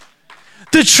it.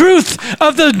 The truth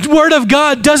of the Word of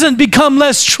God doesn't become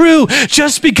less true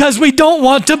just because we don't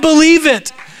want to believe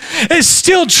it. It's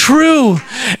still true.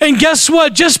 And guess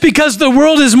what? Just because the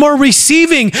world is more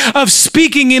receiving of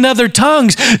speaking in other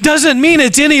tongues doesn't mean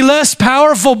it's any less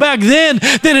powerful back then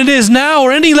than it is now,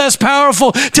 or any less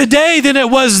powerful today than it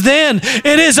was then.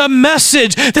 It is a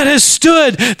message that has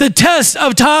stood the test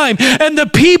of time. And the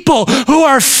people who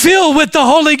are filled with the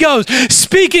Holy Ghost,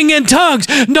 speaking in tongues,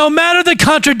 no matter the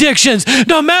contradictions,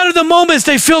 no matter the moments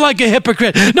they feel like a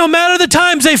hypocrite, no matter the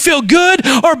times they feel good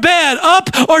or bad,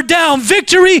 up or down,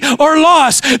 victory or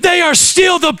loss, they are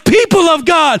still the people of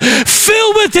God,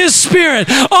 filled with His Spirit,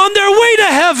 on their way to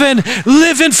heaven,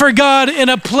 living for God in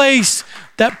a place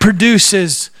that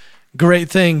produces great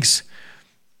things.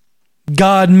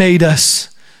 God made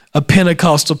us a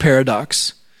Pentecostal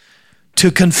paradox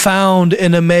to confound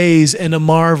and amaze and to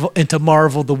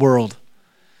marvel the world.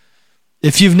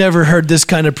 If you've never heard this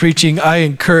kind of preaching, I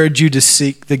encourage you to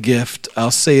seek the gift. I'll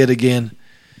say it again.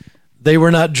 They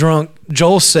were not drunk.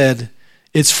 Joel said,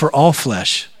 it's for all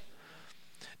flesh.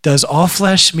 Does all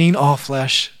flesh mean all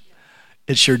flesh?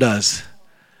 It sure does.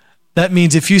 That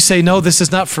means if you say, no, this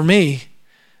is not for me,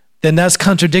 then that's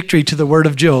contradictory to the word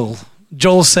of Joel.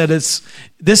 Joel said,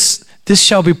 this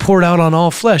shall be poured out on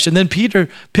all flesh. And then Peter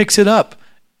picks it up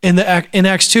in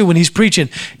Acts 2 when he's preaching.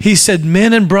 He said,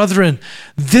 men and brethren,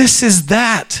 this is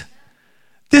that.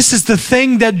 This is the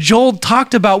thing that Joel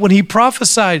talked about when he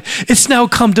prophesied. It's now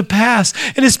come to pass,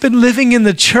 and it's been living in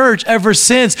the church ever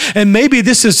since. And maybe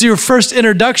this is your first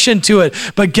introduction to it,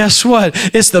 but guess what?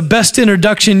 It's the best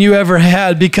introduction you ever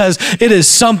had, because it is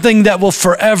something that will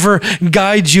forever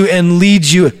guide you and lead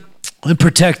you and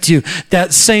protect you.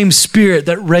 That same Spirit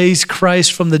that raised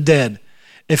Christ from the dead,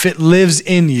 if it lives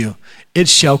in you, it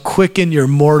shall quicken your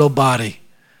mortal body.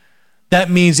 That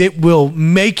means it will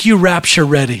make you rapture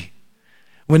ready.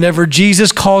 Whenever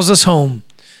Jesus calls us home,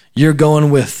 you're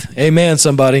going with. Amen,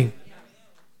 somebody.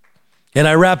 And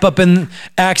I wrap up in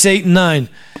Acts 8 and 9,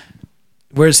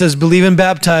 where it says, believe and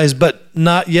baptize, but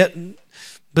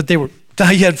they were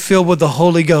not yet filled with the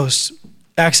Holy Ghost.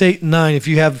 Acts 8 and 9, if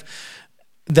you have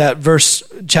that verse,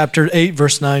 chapter 8,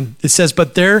 verse 9, it says,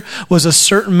 but there was a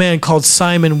certain man called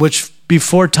Simon, which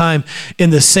before time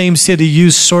in the same city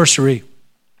used sorcery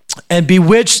and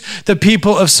bewitched the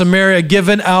people of Samaria,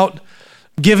 giving out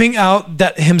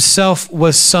that himself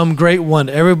was some great one.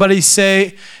 Everybody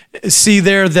see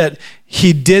there that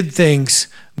he did things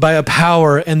by a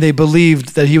power, and they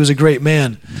believed that he was a great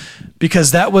man,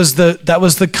 because that was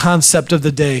the concept of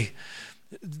the day.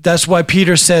 That's why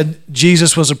Peter said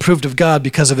Jesus was approved of God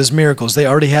because of his miracles. They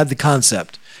already had the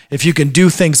concept. If you can do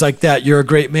things like that, you're a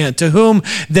great man. To whom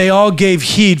they all gave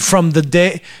heed from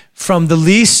the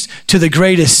least to the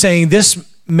greatest, saying, this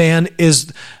man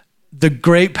is the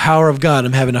great power of God.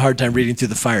 I'm having a hard time reading through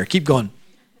the fire. Keep going.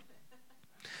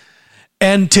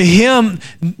 And to him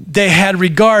they had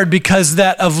regard, because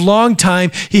that of long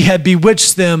time he had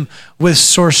bewitched them with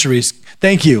sorceries.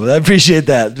 Thank you. I appreciate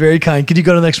that. Very kind. Could you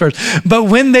go to the next verse? But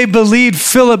when they believed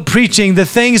Philip preaching the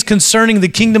things concerning the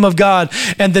kingdom of God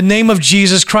and the name of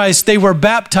Jesus Christ, they were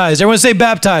baptized. Everyone say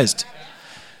baptized.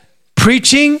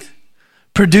 Preaching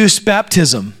produced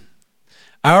baptism.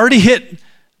 I already hit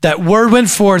that. Word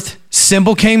went forth,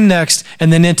 symbol came next,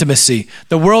 and then intimacy.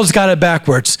 The world's got it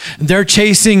backwards. They're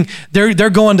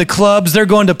going to clubs, they're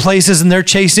going to places, and they're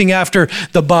chasing after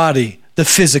the body, the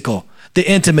physical, the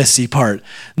intimacy part.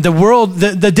 The world,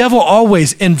 the devil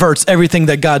always inverts everything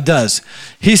that God does.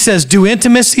 He says, do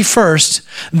intimacy first,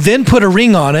 then put a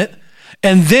ring on it,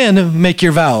 and then make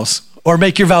your vows. Or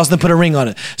make your vows and then put a ring on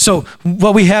it. So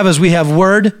what we have is we have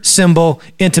word, symbol,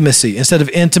 intimacy. Instead of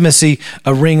intimacy,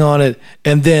 a ring on it,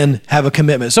 and then have a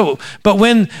commitment. So, but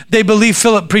when they believe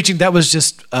Philip preaching, that was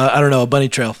just, a bunny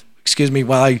trail. Excuse me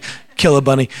while I kill a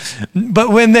bunny. But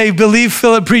when they believe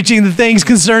Philip preaching the things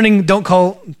concerning, don't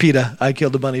call PETA, I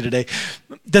killed a bunny today.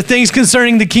 The things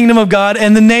concerning the kingdom of God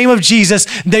and the name of Jesus,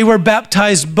 they were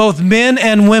baptized, both men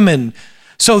and women.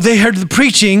 So they heard the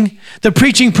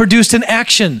preaching produced an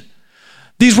action.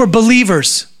 These were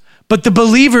believers, but the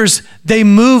believers, they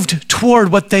moved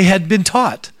toward what they had been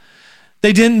taught.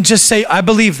 They didn't just say, I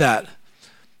believe that.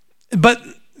 But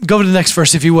go to the next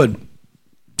verse if you would.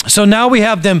 So now we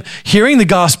have them hearing the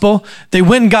gospel. They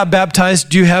went and got baptized.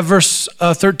 Do you have verse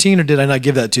 13 or did I not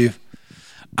give that to you?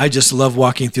 I just love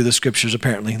walking through the scriptures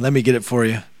apparently. Let me get it for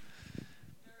you.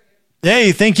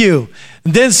 Hey, thank you.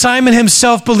 Then Simon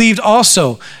himself believed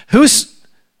also. Who's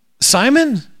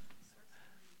Simon?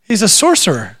 He's a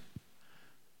sorcerer.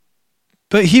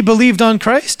 But he believed on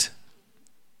Christ.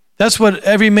 That's what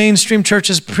every mainstream church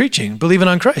is preaching, believing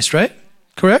on Christ, right?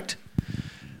 Correct?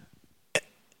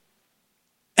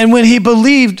 And when he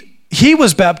believed, he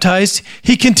was baptized,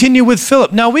 he continued with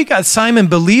Philip. Now we got Simon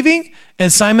believing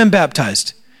and Simon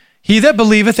baptized. He that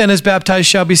believeth and is baptized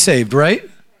shall be saved, right?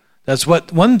 That's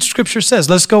what one scripture says.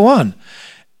 Let's go on.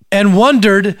 And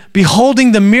wondered,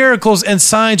 beholding the miracles and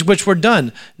signs which were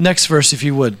done. Next verse, if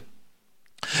you would.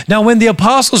 Now, when the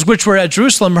apostles which were at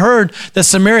Jerusalem heard that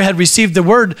Samaria had received the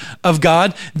word of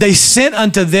God, they sent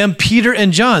unto them Peter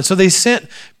and John. So they sent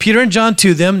Peter and John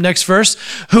to them, next verse,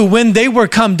 who when they were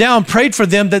come down, prayed for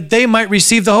them that they might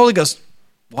receive the Holy Ghost.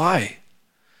 Why?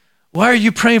 Why are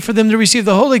you praying for them to receive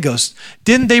the Holy Ghost?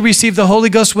 Didn't they receive the Holy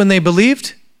Ghost when they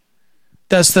believed?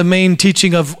 That's the main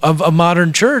teaching of a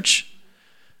modern church.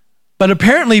 But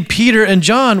apparently Peter and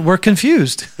John were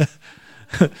confused.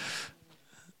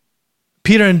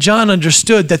 Peter and John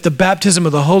understood that the baptism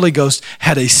of the Holy Ghost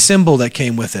had a symbol that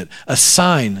came with it, a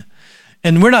sign.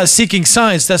 And we're not seeking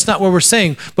signs. That's not what we're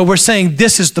saying. But we're saying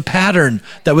this is the pattern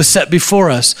that was set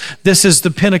before us. This is the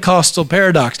Pentecostal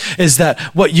paradox, is that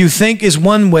what you think is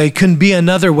one way can be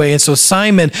another way. And so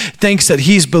Simon thinks that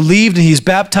he's believed and he's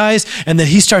baptized, and then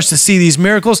he starts to see these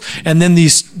miracles. And then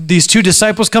these two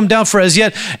disciples come down, for as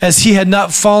yet as he had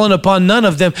not fallen upon none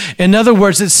of them. In other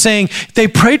words, it's saying they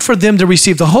prayed for them to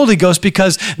receive the Holy Ghost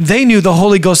because they knew the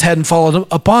Holy Ghost hadn't fallen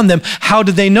upon them. How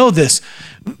did they know this?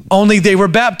 Only they were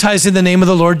baptized in the name of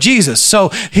the Lord Jesus. So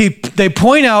they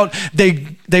point out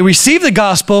they received the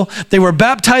gospel, they were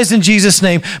baptized in Jesus'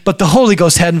 name, but the Holy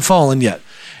Ghost hadn't fallen yet.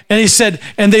 And he said,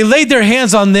 and they laid their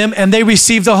hands on them and they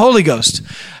received the Holy Ghost.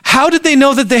 How did they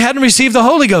know that they hadn't received the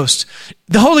Holy Ghost?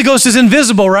 The Holy Ghost is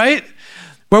invisible, right?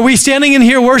 Were we standing in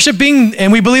here worshiping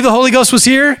and we believe the Holy Ghost was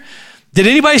here? Did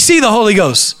anybody see the Holy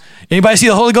Ghost? Anybody see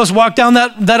the Holy Ghost walk down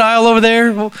that aisle over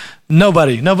there? Well,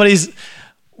 nobody's.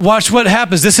 Watch what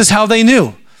happens. This is how they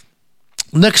knew.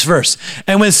 Next verse.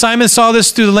 And when Simon saw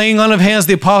this through the laying on of hands,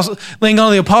 laying on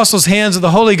of the apostles' hands of the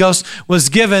Holy Ghost was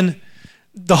given.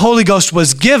 The Holy Ghost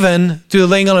was given through the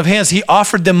laying on of hands. He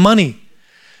offered them money.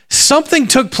 Something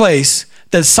took place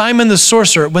that Simon the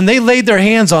sorcerer, when they laid their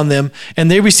hands on them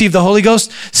and they received the Holy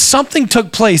Ghost, something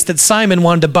took place that Simon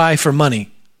wanted to buy for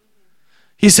money.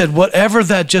 He said, whatever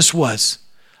that just was,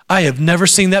 I have never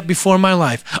seen that before in my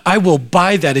life. I will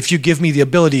buy that if you give me the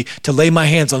ability to lay my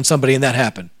hands on somebody and that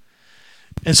happen.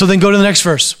 And so then go to the next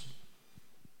verse.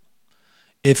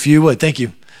 If you would, thank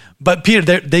you. But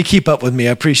Peter, they keep up with me.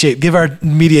 I appreciate it. Give our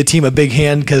media team a big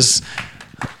hand because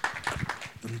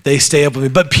they stay up with me.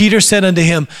 But Peter said unto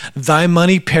him, thy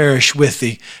money perish with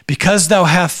thee, because thou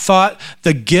hast thought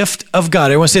the gift of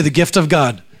God, everyone say the gift of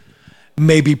God,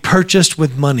 may be purchased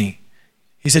with money.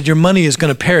 He said, your money is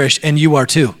going to perish and you are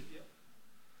too.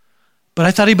 But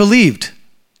I thought he believed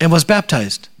and was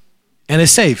baptized and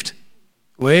is saved.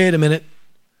 Wait a minute.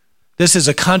 This is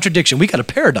a contradiction. We got a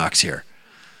paradox here.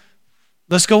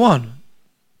 Let's go on.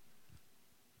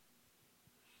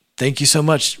 Thank you so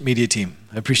much, media team.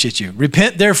 I appreciate you.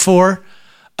 Repent, therefore,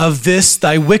 of this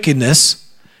thy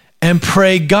wickedness, and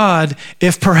pray God,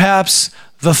 if perhaps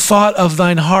the thought of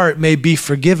thine heart may be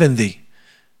forgiven thee.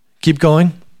 Keep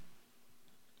going.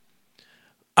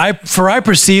 For I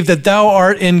perceive that thou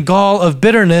art in gall of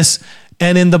bitterness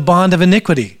and in the bond of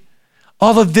iniquity.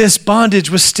 All of this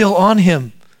bondage was still on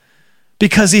him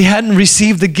because he hadn't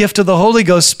received the gift of the Holy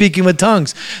Ghost, speaking with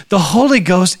tongues. The Holy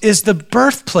Ghost is the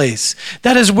birthplace.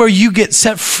 That is where you get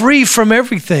set free from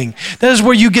everything. That is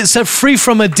where you get set free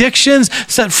from addictions,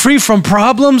 set free from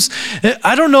problems.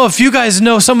 I don't know if you guys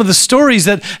know some of the stories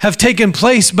that have taken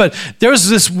place, but there was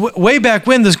this way back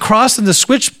when, this cross and the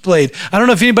switchblade. I don't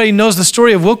know if anybody knows the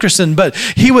story of Wilkerson, but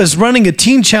he was running a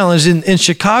teen challenge in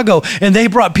Chicago, and they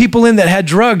brought people in that had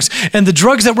drugs, and the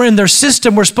drugs that were in their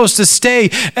system were supposed to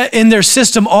stay in their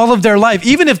system all of their life.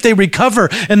 Even if they recover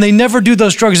and they never do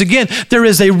those drugs again, there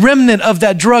is a remnant of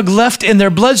that drug left in their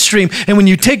bloodstream. And when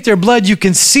you take their blood, you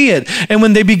can see it. And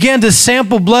when they began to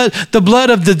sample the blood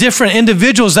of the different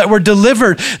individuals that were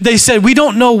delivered, they said, we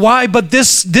don't know why, but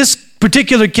this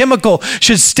particular chemical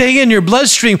should stay in your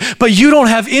bloodstream, but you don't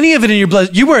have any of it in your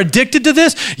blood. You were addicted to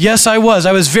this? Yes, I was.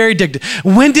 I was very addicted.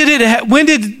 When did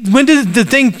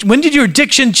your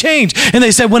addiction change? And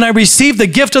they said, when I received the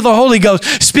gift of the Holy Ghost,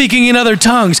 speaking in other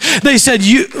tongues. They said,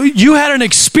 you had an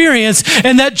experience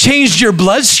and that changed your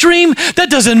bloodstream? That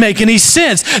doesn't make any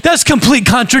sense. That's complete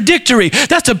contradictory.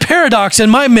 That's a paradox in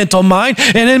my mental mind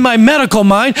and in my medical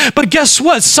mind. But guess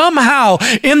what? Somehow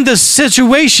in this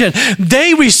situation,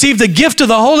 they received the gift of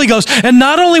the Holy Ghost. And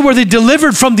not only were they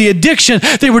delivered from the addiction,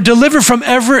 they were delivered from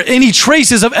any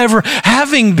traces of ever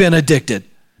having been addicted.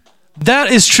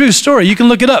 That is true story. You can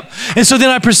look it up. And so then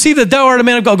I perceived that thou art a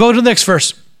man of God. Go to the next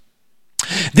verse.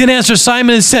 Then answered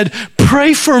Simon and said,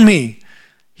 pray for me.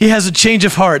 He has a change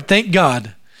of heart. Thank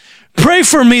God. Pray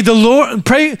for me, the Lord.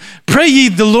 Pray ye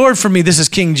the Lord for me. This is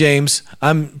King James.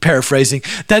 I'm paraphrasing.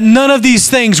 That none of these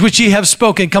things which ye have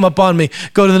spoken come upon me.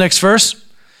 Go to the next verse.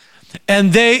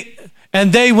 And they,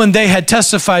 when they had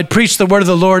testified, preached the word of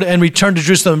the Lord and returned to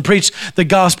Jerusalem and preached the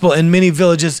gospel in many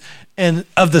villages and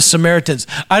of the Samaritans.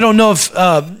 I don't know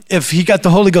if he got the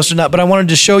Holy Ghost or not, but I wanted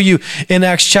to show you in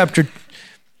Acts chapter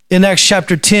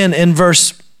 10 in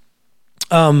verse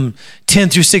 10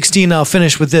 through 16. I'll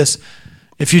finish with this.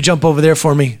 If you jump over there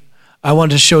for me, I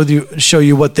wanted to show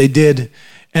you what they did.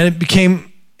 And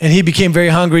he became very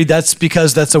hungry. That's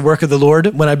because that's a work of the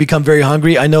Lord. When I become very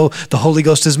hungry, I know the Holy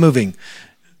Ghost is moving.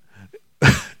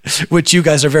 Which you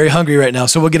guys are very hungry right now.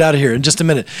 So we'll get out of here in just a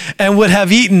minute. And would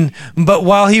have eaten, but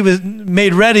while he was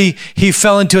made ready, he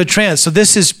fell into a trance. So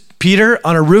this is Peter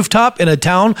on a rooftop in a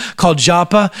town called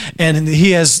Joppa, and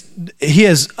he is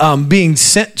being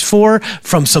sent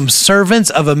from some servants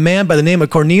of a man by the name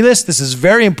of Cornelius. This is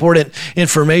very important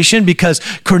information because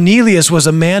Cornelius was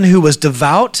a man who was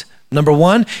devout. Number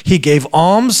one, he gave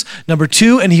alms. Number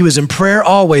two, and he was in prayer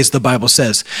always, the Bible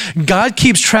says. God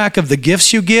keeps track of the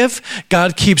gifts you give.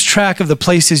 God keeps track of the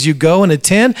places you go and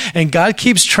attend. And God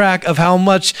keeps track of how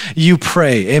much you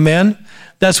pray. Amen?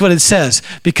 That's what it says,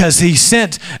 because he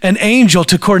sent an angel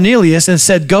to Cornelius and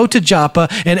said, go to Joppa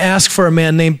and ask for a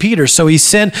man named Peter. So he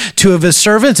sent two of his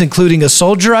servants, including a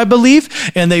soldier, I believe,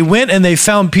 and they went and they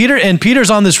found Peter, and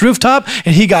Peter's on this rooftop,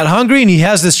 and he got hungry, and he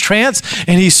has this trance,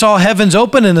 and he saw heavens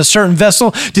open and a certain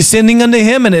vessel descending unto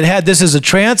him, and this is a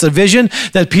trance, a vision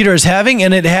that Peter is having,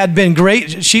 and it had been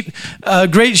great sheet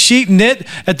knit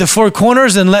at the four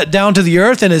corners and let down to the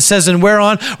earth, and it says, and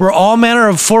whereon were all manner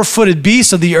of four-footed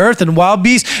beasts of the earth and wild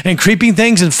beasts, and creeping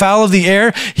things and fowl of the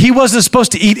air. He wasn't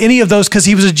supposed to eat any of those because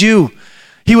he was a Jew.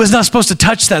 He was not supposed to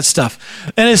touch that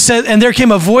stuff. And it said, and there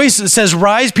came a voice that says,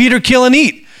 rise, Peter, kill and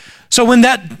eat. So when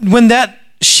that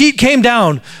sheet came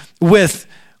down with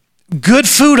good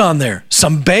food on there,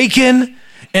 some bacon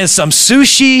and some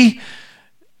sushi.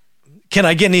 Can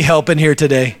I get any help in here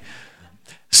today?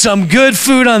 Some good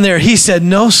food on there. He said,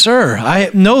 no, sir.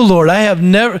 No, Lord, I have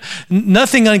never,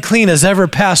 nothing unclean has ever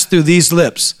passed through these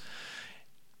lips.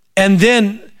 And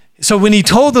then, so when he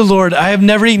told the Lord, I have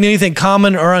never eaten anything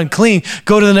common or unclean,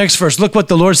 go to the next verse. Look what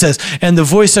the Lord says. And the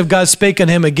voice of God spake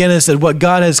unto him again and said, what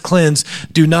God has cleansed,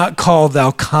 do not call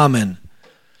thou common.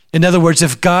 In other words,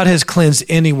 if God has cleansed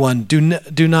anyone, do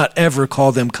not ever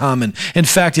call them common. In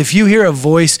fact, if you hear a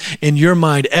voice in your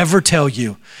mind ever tell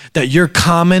you that you're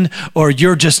common or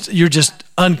you're just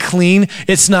unclean,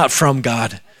 it's not from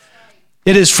God.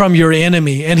 It is from your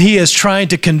enemy, and he is trying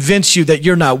to convince you that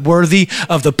you're not worthy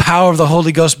of the power of the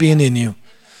Holy Ghost being in you.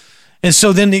 And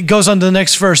so then it goes on to the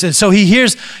next verse. And so he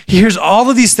hears all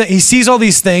of these things. He sees all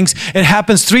these things. It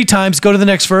happens 3 times. Go to the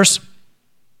next verse.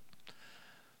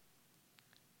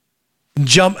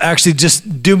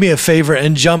 Just do me a favor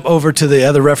and jump over to the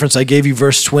other reference I gave you,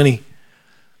 verse 20.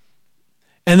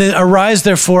 And then arise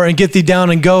therefore and get thee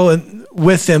down and go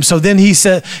with them. So then he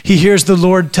hears the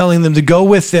Lord telling them to go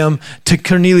with them to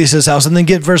Cornelius' house. And then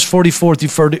get verse 44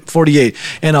 through 48.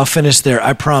 And I'll finish there,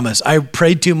 I promise. I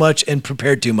prayed too much and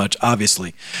prepared too much,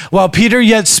 obviously. While Peter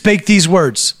yet spake these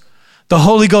words, the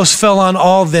Holy Ghost fell on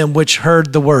all them which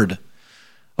heard the word.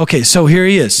 Okay, so here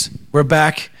he is. We're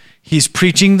back. He's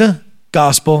preaching the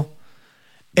gospel.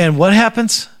 And what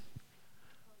happens?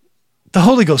 The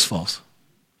Holy Ghost falls.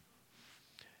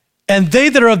 And they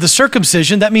that are of the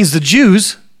circumcision, that means the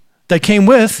Jews that came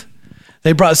with,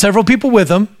 they brought several people with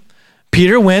them.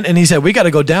 Peter went and he said, we got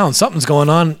to go down. Something's going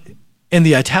on in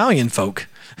the Italian folk.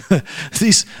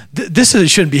 This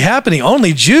shouldn't be happening.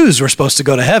 Only Jews were supposed to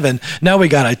go to heaven. Now we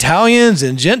got Italians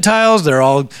and Gentiles.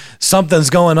 Something's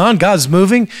going on. God's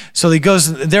moving. So he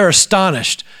goes, they're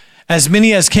astonished. As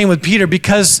many as came with Peter,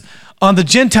 because on the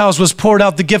Gentiles was poured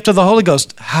out the gift of the Holy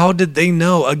Ghost. How did they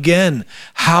know? Again,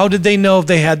 how did they know if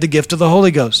they had the gift of the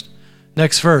Holy Ghost?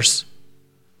 Next verse.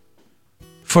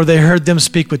 for they heard them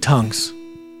speak with tongues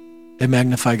and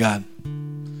magnify God.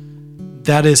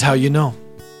 That is how you know.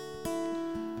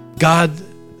 God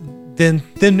then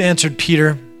answered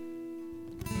Peter,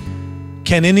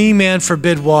 can any man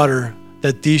forbid water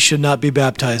that these should not be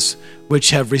baptized,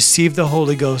 which have received the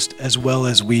Holy Ghost as well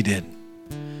as we did?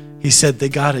 He said they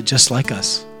got it just like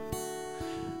us.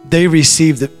 They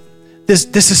received it.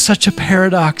 This is such a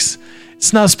paradox.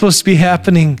 It's not supposed to be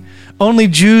happening. Only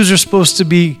Jews are supposed to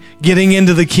be getting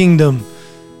into the kingdom.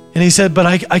 And he said, but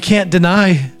I can't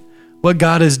deny what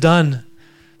God has done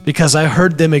because I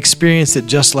heard them experience it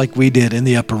just like we did in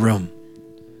the upper room.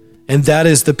 And that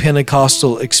is the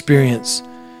Pentecostal experience,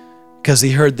 because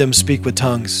he heard them speak with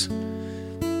tongues.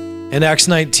 In Acts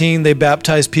 19, they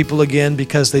baptized people again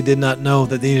because they did not know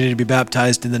that they needed to be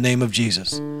baptized in the name of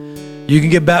Jesus. You can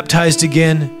get baptized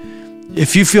again.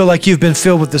 If you feel like you've been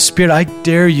filled with the Spirit, I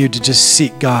dare you to just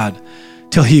seek God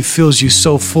till he fills you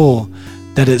so full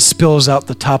that it spills out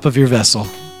the top of your vessel.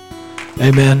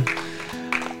 Amen.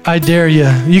 I dare you.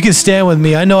 You can stand with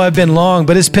me. I know I've been long,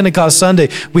 but it's Pentecost Sunday.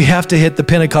 We have to hit the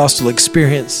Pentecostal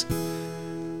experience.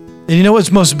 And you know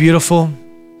what's most beautiful?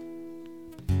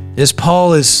 Is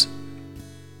Paul is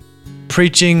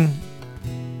preaching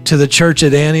to the church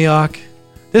at Antioch.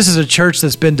 This is a church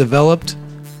that's been developed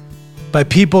by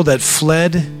people that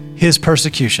fled his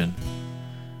persecution.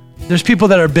 There's people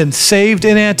that have been saved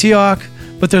in Antioch,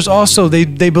 but there's also,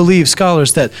 they believe,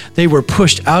 scholars, that they were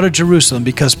pushed out of Jerusalem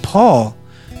because Paul,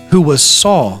 who was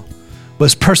Saul,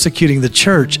 was persecuting the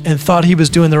church and thought he was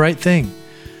doing the right thing.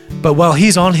 But while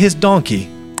he's on his donkey,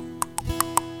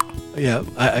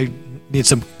 I need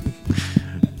some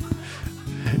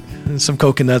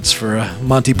coconuts for a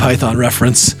Monty Python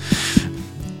reference.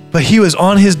 But he was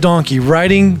on his donkey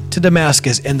riding to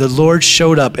Damascus, and the Lord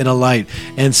showed up in a light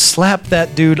and slapped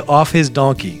that dude off his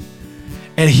donkey.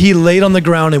 And he laid on the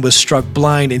ground and was struck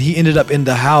blind, and he ended up in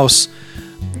the house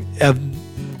of,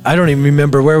 I don't even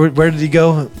remember, where did he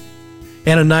go?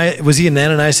 Ananias, was he in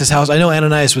Ananias' house? I know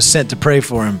Ananias was sent to pray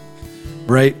for him,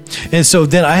 right? And so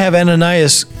then I have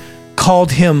Ananias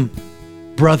called him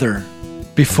brother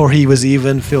before he was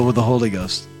even filled with the Holy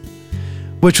Ghost,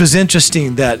 which was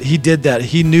interesting that he did that.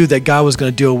 He knew that God was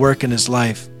going to do a work in his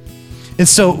life. And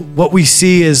so what we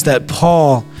see is that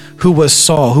Paul, who was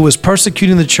Saul, who was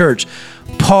persecuting the church,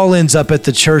 Paul ends up at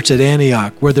the church at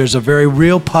Antioch, where there's a very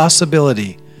real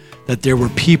possibility that there were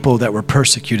people that were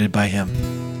persecuted by him.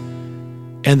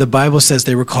 And the Bible says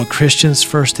they were called Christians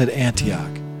first at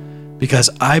Antioch, because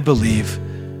I believe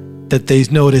that they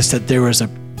noticed that there was a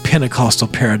Pentecostal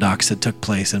paradox that took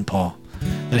place in Paul,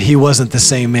 that he wasn't the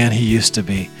same man he used to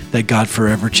be, that God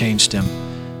forever changed him.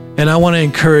 And I want to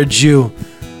encourage you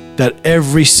that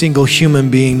every single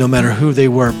human being, no matter who they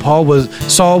were,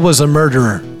 Saul was a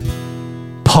murderer.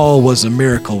 Paul was a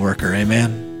miracle worker.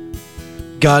 Amen.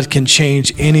 God can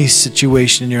change any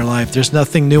situation in your life. There's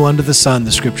nothing new under the sun,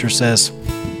 the scripture says.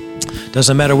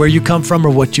 Doesn't matter where you come from or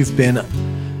what you've been.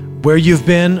 Where you've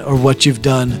been or what you've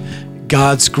done,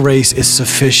 God's grace is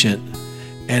sufficient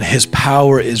and his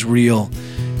power is real.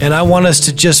 And I want us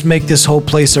to just make this whole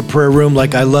place a prayer room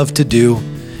like I love to do.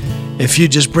 If you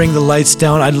just bring the lights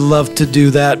down, I'd love to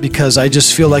do that, because I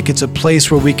just feel like it's a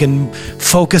place where we can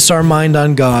focus our mind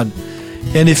on God.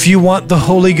 And if you want the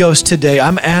Holy Ghost today,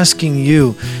 I'm asking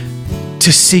you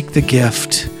to seek the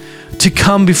gift, to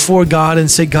come before God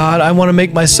and say, God, I want to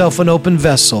make myself an open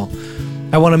vessel.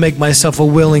 I want to make myself a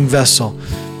willing vessel.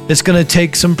 It's going to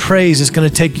take some praise. It's going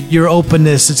to take your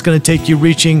openness. It's going to take you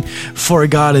reaching for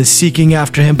God and seeking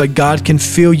after him. But God can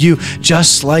fill you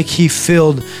just like he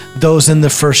filled those in the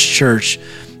first church.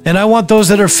 And I want those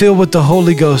that are filled with the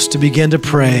Holy Ghost to begin to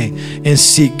pray and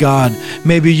seek God.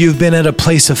 Maybe you've been at a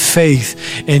place of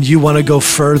faith and you want to go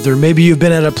further. Maybe you've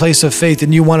been at a place of faith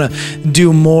and you want to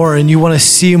do more and you want to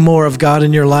see more of God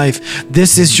in your life.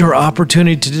 This is your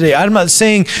opportunity today. I'm not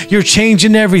saying you're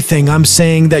changing everything. I'm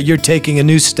saying that you're taking a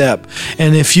new step.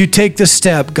 And if you take the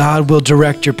step, God will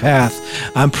direct your path.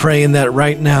 I'm praying that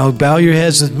right now. Bow your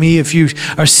heads with me if you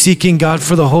are seeking God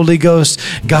for the Holy Ghost.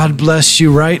 God bless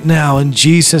you right now in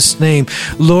Jesus' name.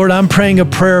 Lord, I'm praying a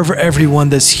prayer for everyone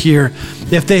that's here.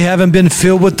 If they haven't been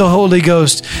filled with the Holy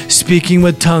Ghost, speaking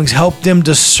with tongues, help them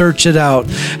to search it out.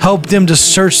 Help them to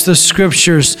search the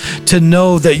scriptures to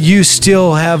know that you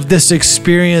still have this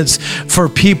experience for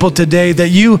people today, that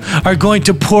you are going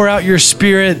to pour out your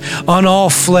spirit on all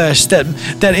flesh, that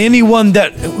anyone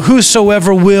that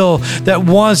whosoever will that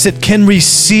wants it can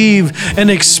receive an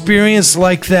experience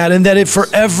like that, and that it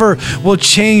forever will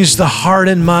change the heart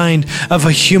and mind of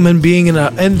a human being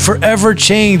and forever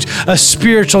change a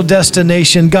spiritual destination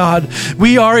incarnation, God.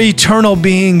 We are eternal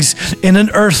beings in an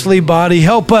earthly body.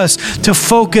 Help us to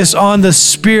focus on the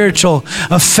spiritual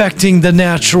affecting the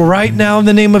natural. Right now, in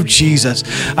the name of Jesus,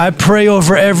 I pray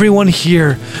over everyone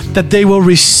here that they will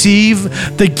receive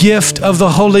the gift of the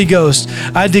Holy Ghost.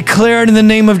 I declare it in the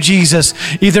name of Jesus,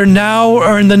 either now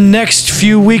or in the next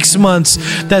few weeks, months,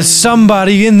 that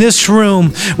somebody in this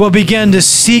room will begin to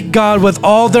seek God with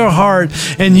all their heart,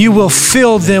 and you will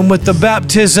fill them with the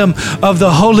baptism of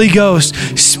the Holy Ghost,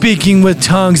 speaking with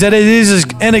tongues. That it is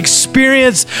an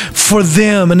experience for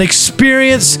them, an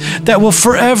experience that will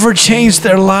forever change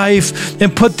their life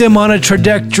and put them on a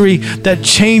trajectory that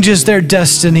changes their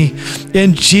destiny.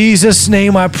 In Jesus'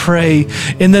 name I pray.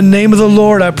 In the name of the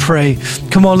Lord I pray.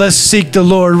 Come on, let's seek the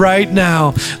Lord right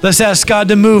now. Let's ask God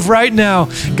to move right now.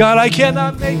 God, I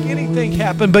cannot make anything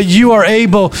happen, but you are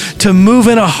able to move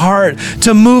in a heart,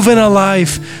 to move in a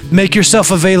life. Make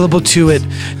yourself available to it.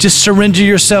 Just surrender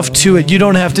yourself to it. You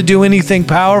don't have to do anything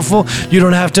powerful. You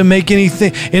don't have to make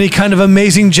any kind of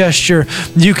amazing gesture.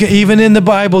 You can, even in the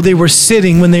Bible, they were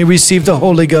sitting when they received the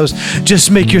Holy Ghost.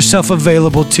 Just make yourself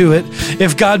available to it.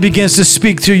 If God begins to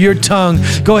speak through your tongue,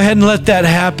 go ahead and let that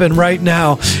happen right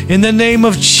now. In the name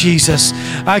of Jesus,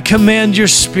 I command your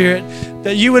Spirit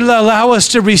that you would allow us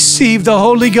to receive the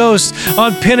Holy Ghost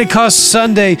on Pentecost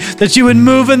Sunday, that you would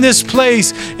move in this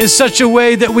place in such a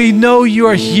way that we know you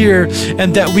are here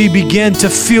and that we begin to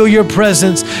feel your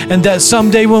presence, and that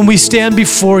someday when we stand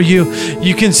before you,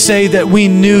 you can say that we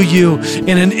knew you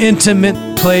in an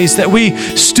intimate place, that we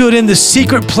stood in the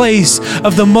secret place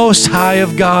of the Most High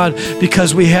of God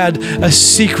because we had a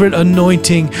secret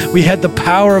anointing. We had the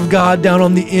power of God down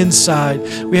on the inside.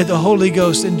 We had the Holy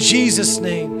Ghost. In Jesus'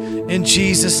 name. In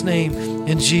Jesus' name,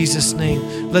 in Jesus'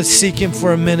 name. Let's seek Him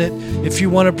for a minute. If you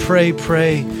want to pray,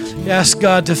 pray. Ask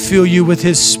God to fill you with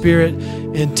His Spirit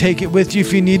and take it with you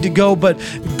if you need to go, but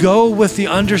go with the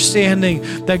understanding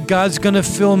that God's going to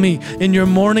fill me. In your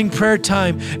morning prayer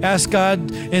time, ask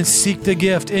God and seek the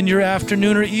gift. In your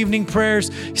afternoon or evening prayers,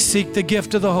 seek the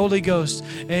gift of the Holy Ghost.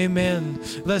 Amen.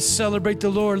 Let's celebrate the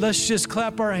Lord. Let's just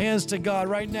clap our hands to God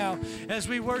right now as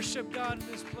we worship God in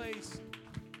this place.